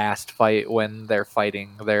that last fight when they're fighting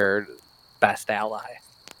their best ally.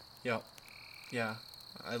 yep, yeah,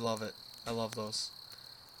 I love it. I love those.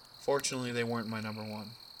 Fortunately, they weren't my number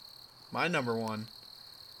one. My number one,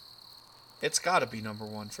 it's got to be number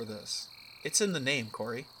one for this. It's in the name,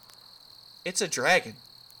 Corey. It's a dragon.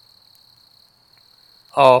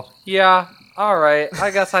 Oh, yeah. All right.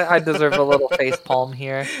 I guess I deserve a little face palm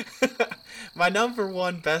here. My number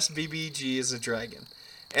one best BBG is a dragon.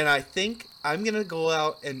 And I think I'm going to go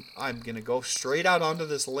out and I'm going to go straight out onto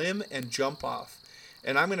this limb and jump off.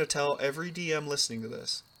 And I'm going to tell every DM listening to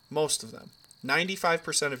this, most of them,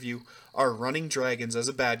 95% of you are running dragons as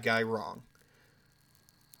a bad guy wrong.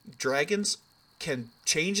 Dragons can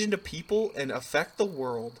change into people and affect the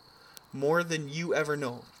world more than you ever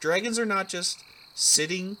know. Dragons are not just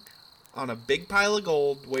sitting on a big pile of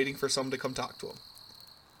gold waiting for someone to come talk to them.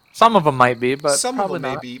 Some of them might be, but Some of probably them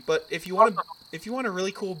may not. be, but if you want a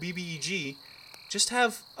really cool BBEG, just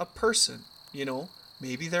have a person.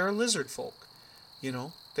 Maybe they're a lizard folk.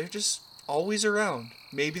 They're just always around.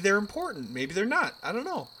 Maybe they're important. Maybe they're not. I don't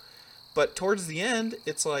know. But towards the end,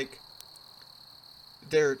 it's like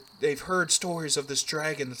they've heard stories of this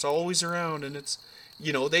dragon that's always around, and it's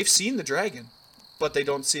they've seen the dragon, but they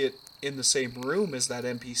don't see it in the same room as that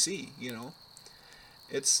NPC.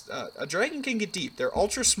 It's a dragon can get deep. They're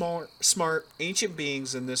ultra smart ancient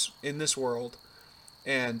beings in this world,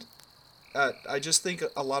 and I just think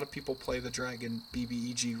a lot of people play the dragon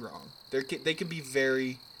BBEG wrong. They can be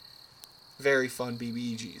very, very fun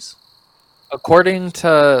BBEGs. According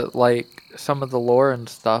to like some of the lore and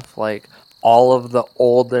stuff, like all of the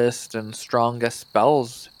oldest and strongest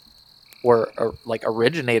spells were like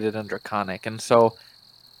originated in Draconic, and so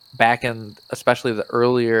back in especially the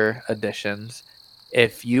earlier editions,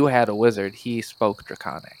 if you had a wizard, he spoke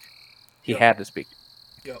Draconic. He Yep. had to speak.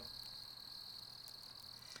 Yep.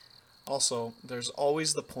 Also, there's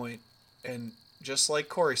always the point, and just like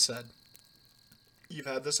Corey said, you've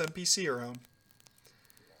had this NPC around,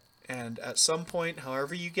 and at some point,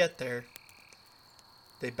 however you get there,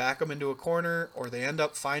 they back them into a corner, or they end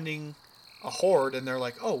up finding a horde, and they're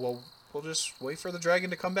like, oh, well, we'll just wait for the dragon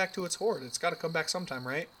to come back to its horde. It's got to come back sometime,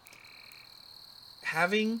 right?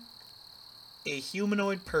 Having a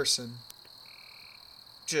humanoid person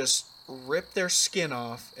just rip their skin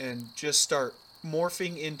off and just start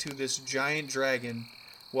morphing into this giant dragon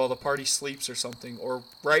while the party sleeps or something, or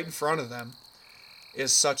right in front of them,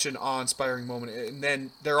 is such an awe-inspiring moment. And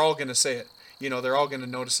then they're all going to say it. They're all going to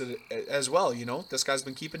notice it as well. This guy's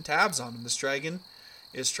been keeping tabs on him. This dragon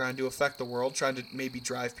is trying to affect the world, trying to maybe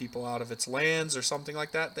drive people out of its lands or something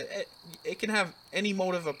like that. It can have any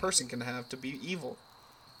motive a person can have to be evil.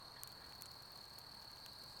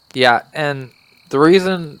 Yeah, and the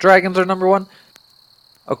reason dragons are number one,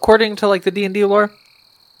 according to like the D&D lore,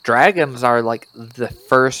 dragons are like the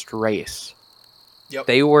first race. Yep.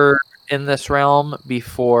 They were in this realm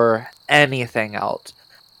before anything else.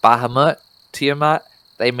 Bahamut, Tiamat,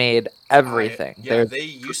 They made everything. Yeah, they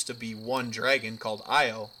used to be one dragon called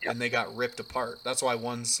Io, Yep. and they got ripped apart. That's why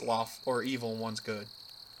one's or evil and one's good.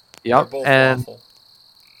 They're Yep, both and lawful.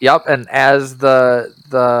 yep, and as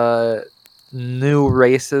the new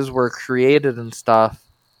races were created and stuff,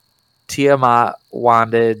 Tiamat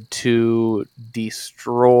wanted to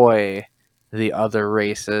destroy the other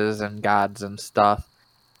races and gods and stuff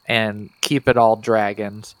and keep it all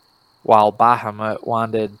dragons, while Bahamut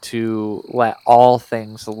wanted to let all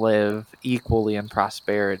things live equally in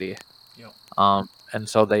prosperity. Yep. And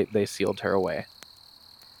so they sealed her away.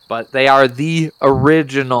 But they are the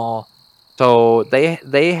original. So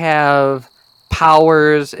they have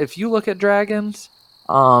powers. If you look at dragons,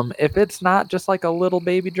 if it's not just like a little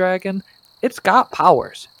baby dragon, it's got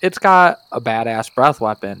powers. It's got a badass breath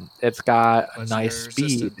weapon. It's got a nice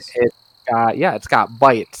speed. Resistance. It's got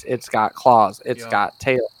bites. It's got claws. It's Yep. got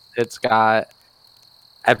tail. It's got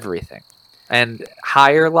everything. And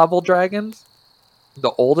higher level dragons,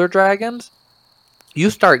 the older dragons, you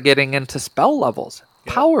start getting into spell levels,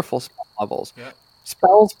 Yep. powerful spell levels, Yep.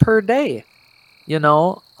 spells per day.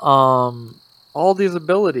 All these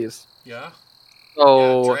abilities. Yeah.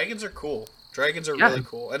 So Yeah, dragons are cool. Dragons are really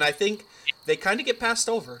cool, and I think they kind of get passed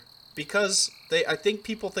over because I think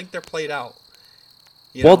people think they're played out.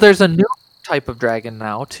 Well, there's a new type of dragon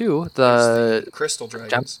now too. The crystal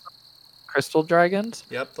dragons. Crystal dragons.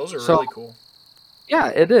 Yep, those are really cool. Yeah,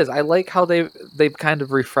 it is. I like how they've kind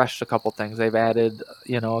of refreshed a couple things. They've added,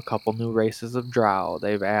 a couple new races of drow.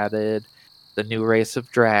 They've added the new race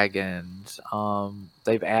of dragons.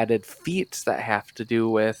 They've added feats that have to do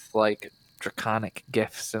with like draconic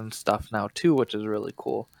gifts and stuff now too, which is really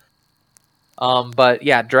cool. But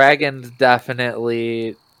yeah, dragons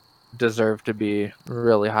definitely deserve to be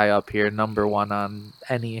really high up here, number one on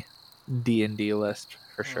any D&D list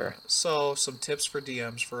for sure. So some tips for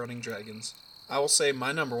DMs for running dragons. I will say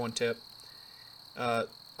my number one tip. A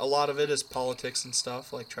lot of it is politics and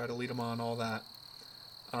stuff. Like try to lead them on all that.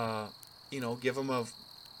 Give them a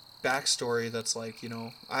backstory that's like,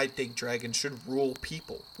 I think dragons should rule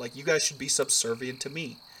people. Like you guys should be subservient to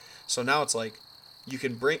me. So now it's like you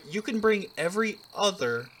can bring every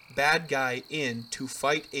other bad guy in to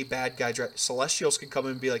fight a bad guy. Celestials can come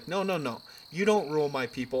in and be like, no. You don't rule my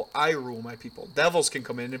people. I rule my people. Devils can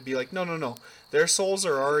come in and be like, no. Their souls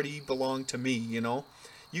are already belong to me,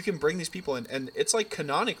 You can bring these people in. And it's like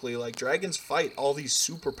canonically, like dragons fight all these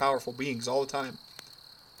super powerful beings all the time.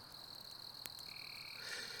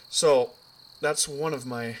 So that's one of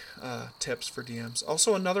my tips for DMs.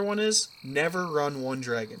 Also, another one is never run one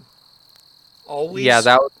dragon. Always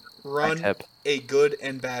run a good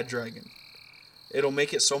and bad dragon. It'll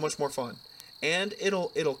make it so much more fun. And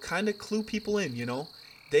it'll kind of clue people in,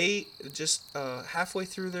 They just halfway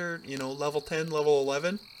through their, level 10, level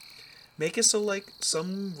 11, make it so like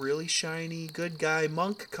some really shiny good guy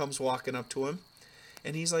monk comes walking up to him.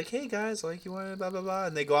 And he's like, hey guys, like you want to blah, blah, blah.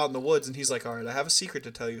 And they go out in the woods and he's like, all right, I have a secret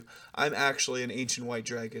to tell you. I'm actually an ancient white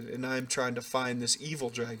dragon and I'm trying to find this evil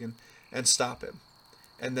dragon and stop him.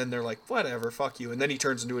 And then they're like, whatever, fuck you. And then he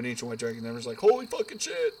turns into an ancient white dragon. And everyone's like, holy fucking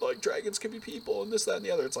shit, like dragons can be people and this, that, and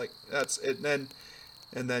the other. It's like, that's it. And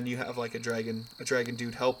then you have like a dragon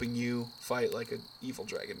dude helping you fight like an evil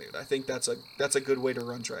dragon dude. I think that's a good way to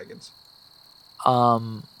run dragons.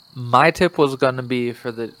 My tip was gonna be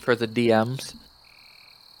for the DMs.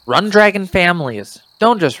 Run dragon families.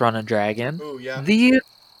 Don't just run a dragon. Ooh, yeah. These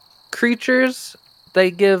creatures, they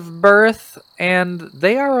give birth and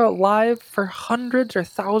they are alive for hundreds or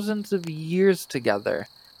thousands of years together.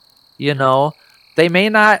 They may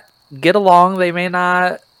not get along, they may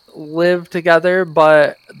not live together,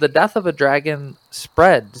 but the death of a dragon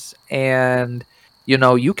spreads. And,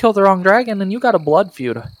 you kill the wrong dragon and you got a blood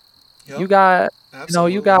feud. Yep. You got,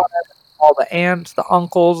 you got all the aunts, the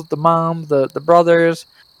uncles, the mom, the brothers.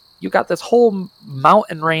 You got this whole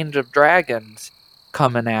mountain range of dragons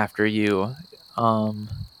coming after you.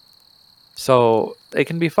 So they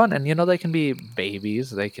can be fun, and they can be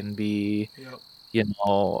babies. They can be,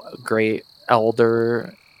 great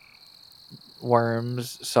elder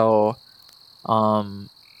worms. So,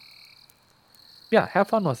 have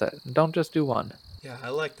fun with it. Don't just do one. Yeah, I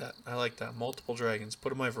like that. Multiple dragons. Put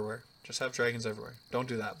them everywhere. Just have dragons everywhere. Don't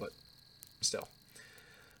do that, but still.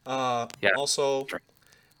 Also,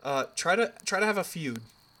 try to have a feud.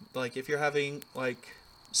 Like if you're having like,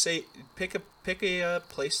 say, pick a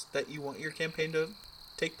place that you want your campaign to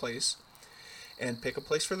take place, and pick a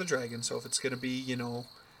place for the dragon. So if it's gonna be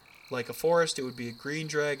like a forest, it would be a green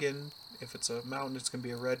dragon. If it's a mountain, it's gonna be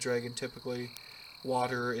a red dragon typically.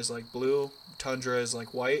 Water is like blue. Tundra is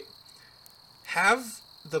like white. Have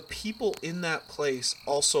the people in that place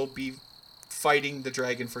also be fighting the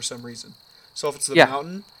dragon for some reason. So if it's the Yeah.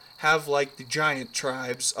 mountain, have like the giant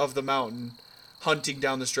tribes of the mountain hunting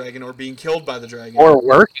down this dragon or being killed by the dragon. Or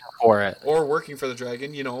working for it. Or working for the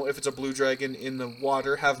dragon. You know, if it's a blue dragon in the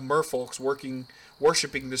water, have merfolks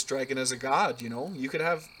worshipping this dragon as a god, you know? You could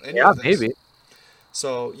have any of this. Maybe.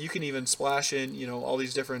 So you can even splash in, all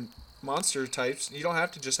these different monster types. You don't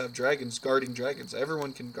have to just have dragons guarding dragons.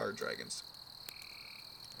 Everyone can guard dragons.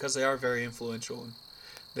 Because they are very influential and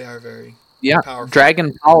they are very powerful.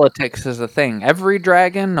 Dragon politics is a thing. Every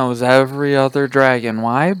dragon knows every other dragon.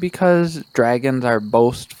 Why? Because dragons are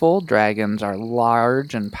boastful, dragons are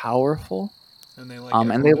large and powerful. And they like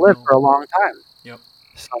and they live for a long time. Yep.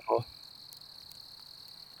 So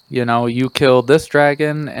you killed this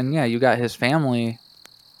dragon and you got his family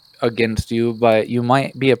against you, but you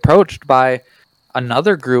might be approached by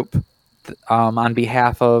another group on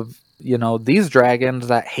behalf of these dragons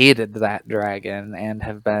that hated that dragon and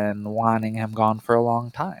have been wanting him gone for a long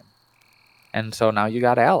time. And so now you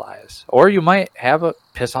got allies. Or you might have a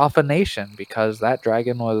piss off a nation because that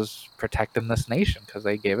dragon was protecting this nation because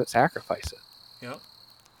they gave it sacrifices. Yep.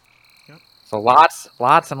 So lots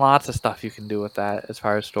and lots of stuff you can do with that as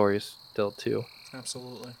far as stories still too.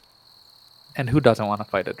 Absolutely. And who doesn't want to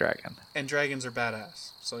fight a dragon? And dragons are badass.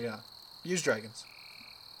 So yeah, use dragons.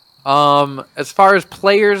 As far as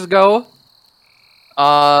players go,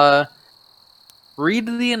 read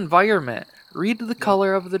the environment. Read the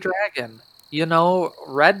color of the dragon.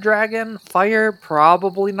 Red dragon, fire,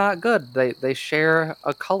 probably not good. They share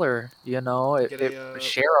a color, share a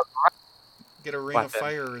get a ring weapon. Of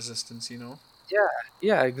fire resistance,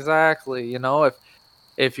 Yeah, exactly.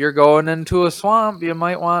 If you're going into a swamp, you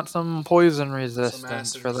might want some poison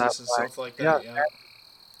resistance some for that. Stuff like that,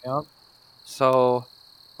 yeah. So,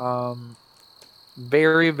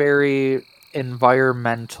 very, very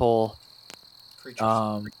environmental.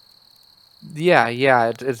 Creatures.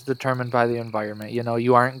 It's determined by the environment.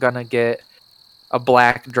 You aren't gonna get a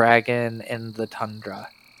black dragon in the tundra.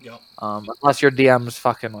 Yep. Unless your DM's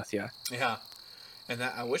fucking with you. Yeah. And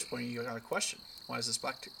at which point you got a question. Why is this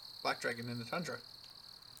black dragon in the tundra?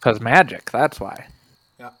 Because magic, that's why.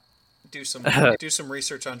 Yeah. Do some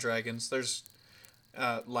research on dragons. There's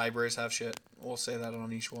libraries have shit. We'll say that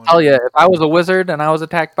on each one. Oh yeah, if I was a wizard and I was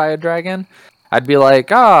attacked by a dragon, I'd be like,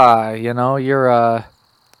 you're a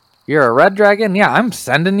red dragon? Yeah, I'm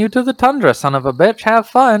sending you to the tundra, son of a bitch. Have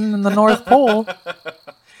fun in the North Pole.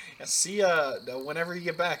 See ya whenever you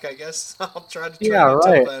get back, I guess. I'll try to train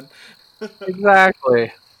until then.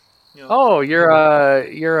 Exactly. Oh, you're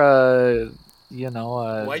a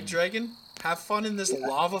white dragon? Have fun in this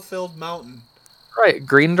lava-filled mountain. Right,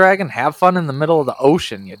 green dragon, have fun in the middle of the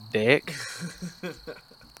ocean, you dick.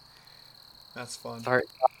 That's fun. Sorry,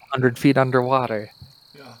 100 feet underwater.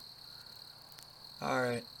 Yeah. All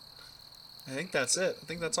right. I think that's it. I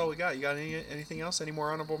think that's all we got. You got anything else? Any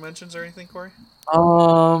more honorable mentions or anything, Corey?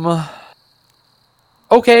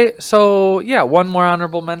 Okay, so yeah, one more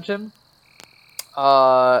honorable mention.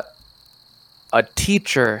 A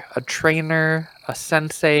teacher, a trainer, a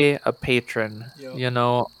sensei, a patron.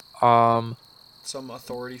 Yep. Some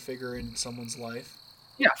authority figure in someone's life.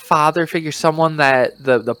 Yeah, father figure, someone that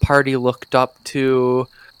the party looked up to,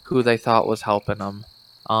 who they thought was helping them.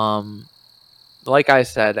 Like I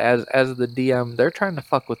said, as the DM, they're trying to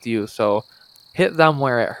fuck with you, so hit them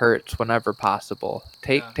where it hurts whenever possible.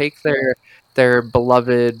 Take their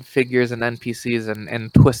beloved figures and NPCs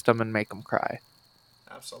and twist them and make them cry.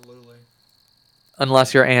 Absolutely.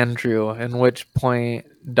 Unless you're Andrew, in which point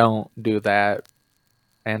don't do that.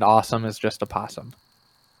 And awesome is just a possum.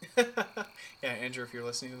 Yeah, Andrew, if you're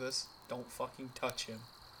listening to this, don't fucking touch him.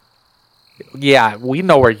 Yeah, we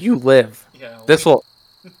know where you live. Yeah. This will...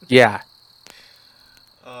 Yeah.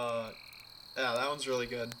 Yeah, that one's really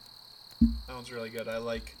good. I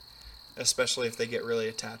like, especially if they get really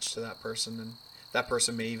attached to that person, and that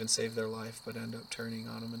person may even save their life, but end up turning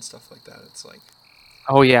on them and stuff like that. It's like...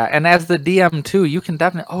 Oh, yeah, and as the DM, too, you can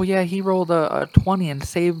definitely... Oh, yeah, he rolled a 20 and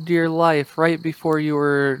saved your life right before you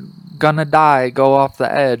were gonna die, go off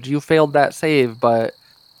the edge. You failed that save, but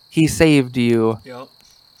he saved you. Yep.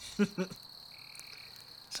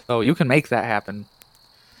 So you can make that happen.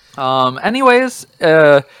 Anyways,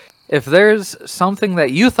 if there's something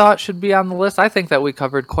that you thought should be on the list, I think that we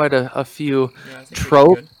covered quite a few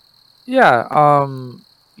tropes. Yeah,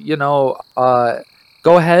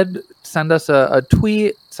 go ahead, send us a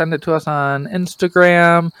tweet, send it to us on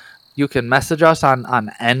Instagram. You can message us on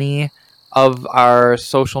any of our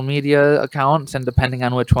social media accounts, and depending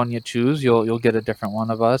on which one you choose, you'll get a different one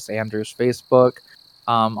of us. Andrew's Facebook,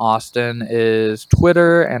 Austin is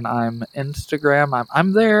Twitter, and I'm Instagram.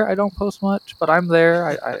 I'm there. I don't post much, but I'm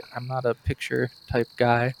there. I'm not a picture type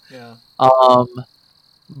guy. Yeah. Um,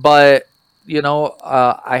 but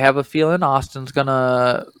I have a feeling Austin's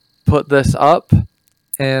gonna put this up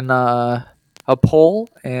in a poll,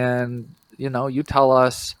 and you tell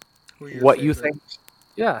us Who are your what you favorite? think.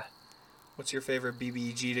 Yeah, What's your favorite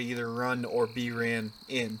BBG to either run or be ran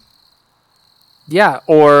in? yeah,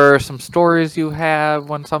 or some stories you have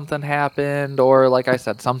when something happened, or like I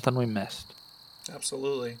said, something we missed.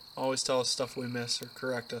 Absolutely. Always tell us stuff we miss or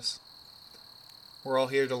correct us. We're all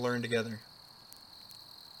here to learn together.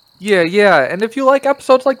 Yeah, and if you like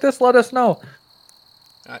episodes like this, let us know.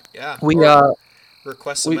 Yeah. We Or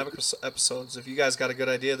request some we episodes. If you guys got a good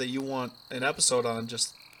idea that you want an episode on,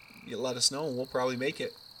 just you let us know and we'll probably make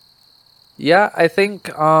it. Yeah, I think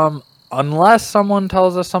unless someone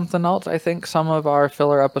tells us something else, I think some of our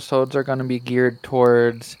filler episodes are going to be geared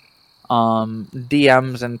towards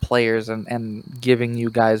DMs and players, and giving you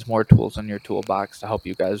guys more tools in your toolbox to help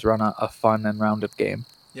you guys run a fun and rounded game.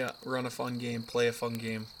 Yeah, run a fun game, play a fun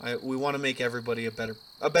game. We want to make everybody a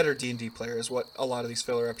better D&D player is what a lot of these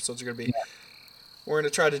filler episodes are going to be. Yeah. We're going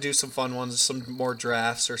to try to do some fun ones, some more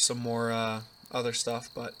drafts or some more other stuff,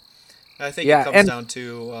 but I think it Yeah, comes and down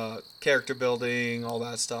to character building, all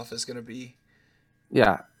that stuff is going to be.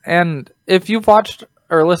 yeah, and if you've watched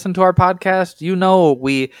or listened to our podcast,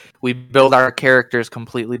 we build our characters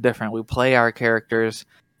completely different. We play our characters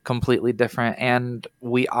completely different, and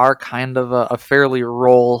we are kind of a fairly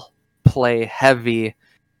role play heavy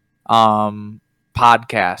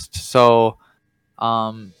podcast. So,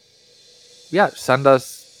 yeah, send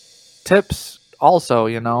us tips also,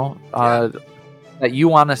 Yeah. that you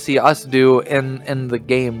want to see us do in the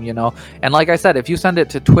game, And like I said, if you send it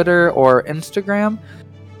to Twitter or Instagram,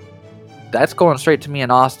 that's going straight to me and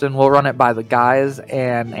Austin. We'll run it by the guys,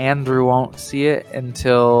 and Andrew won't see it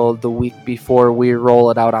until the week before we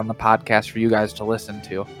roll it out on the podcast for you guys to listen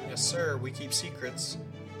to. Yes, sir. We keep secrets.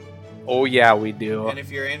 Oh yeah, we do. And if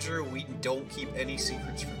you're Andrew, we don't keep any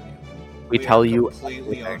secrets from you. We tell you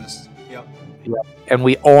completely everything. honest. Yep. And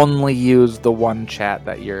we only use the one chat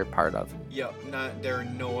that you're part of. Yep. There are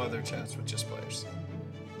no other chats with just players.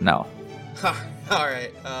 No. All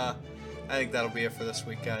right. I think that'll be it for this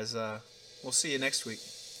week, guys. We'll see you next week.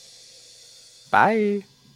 Bye.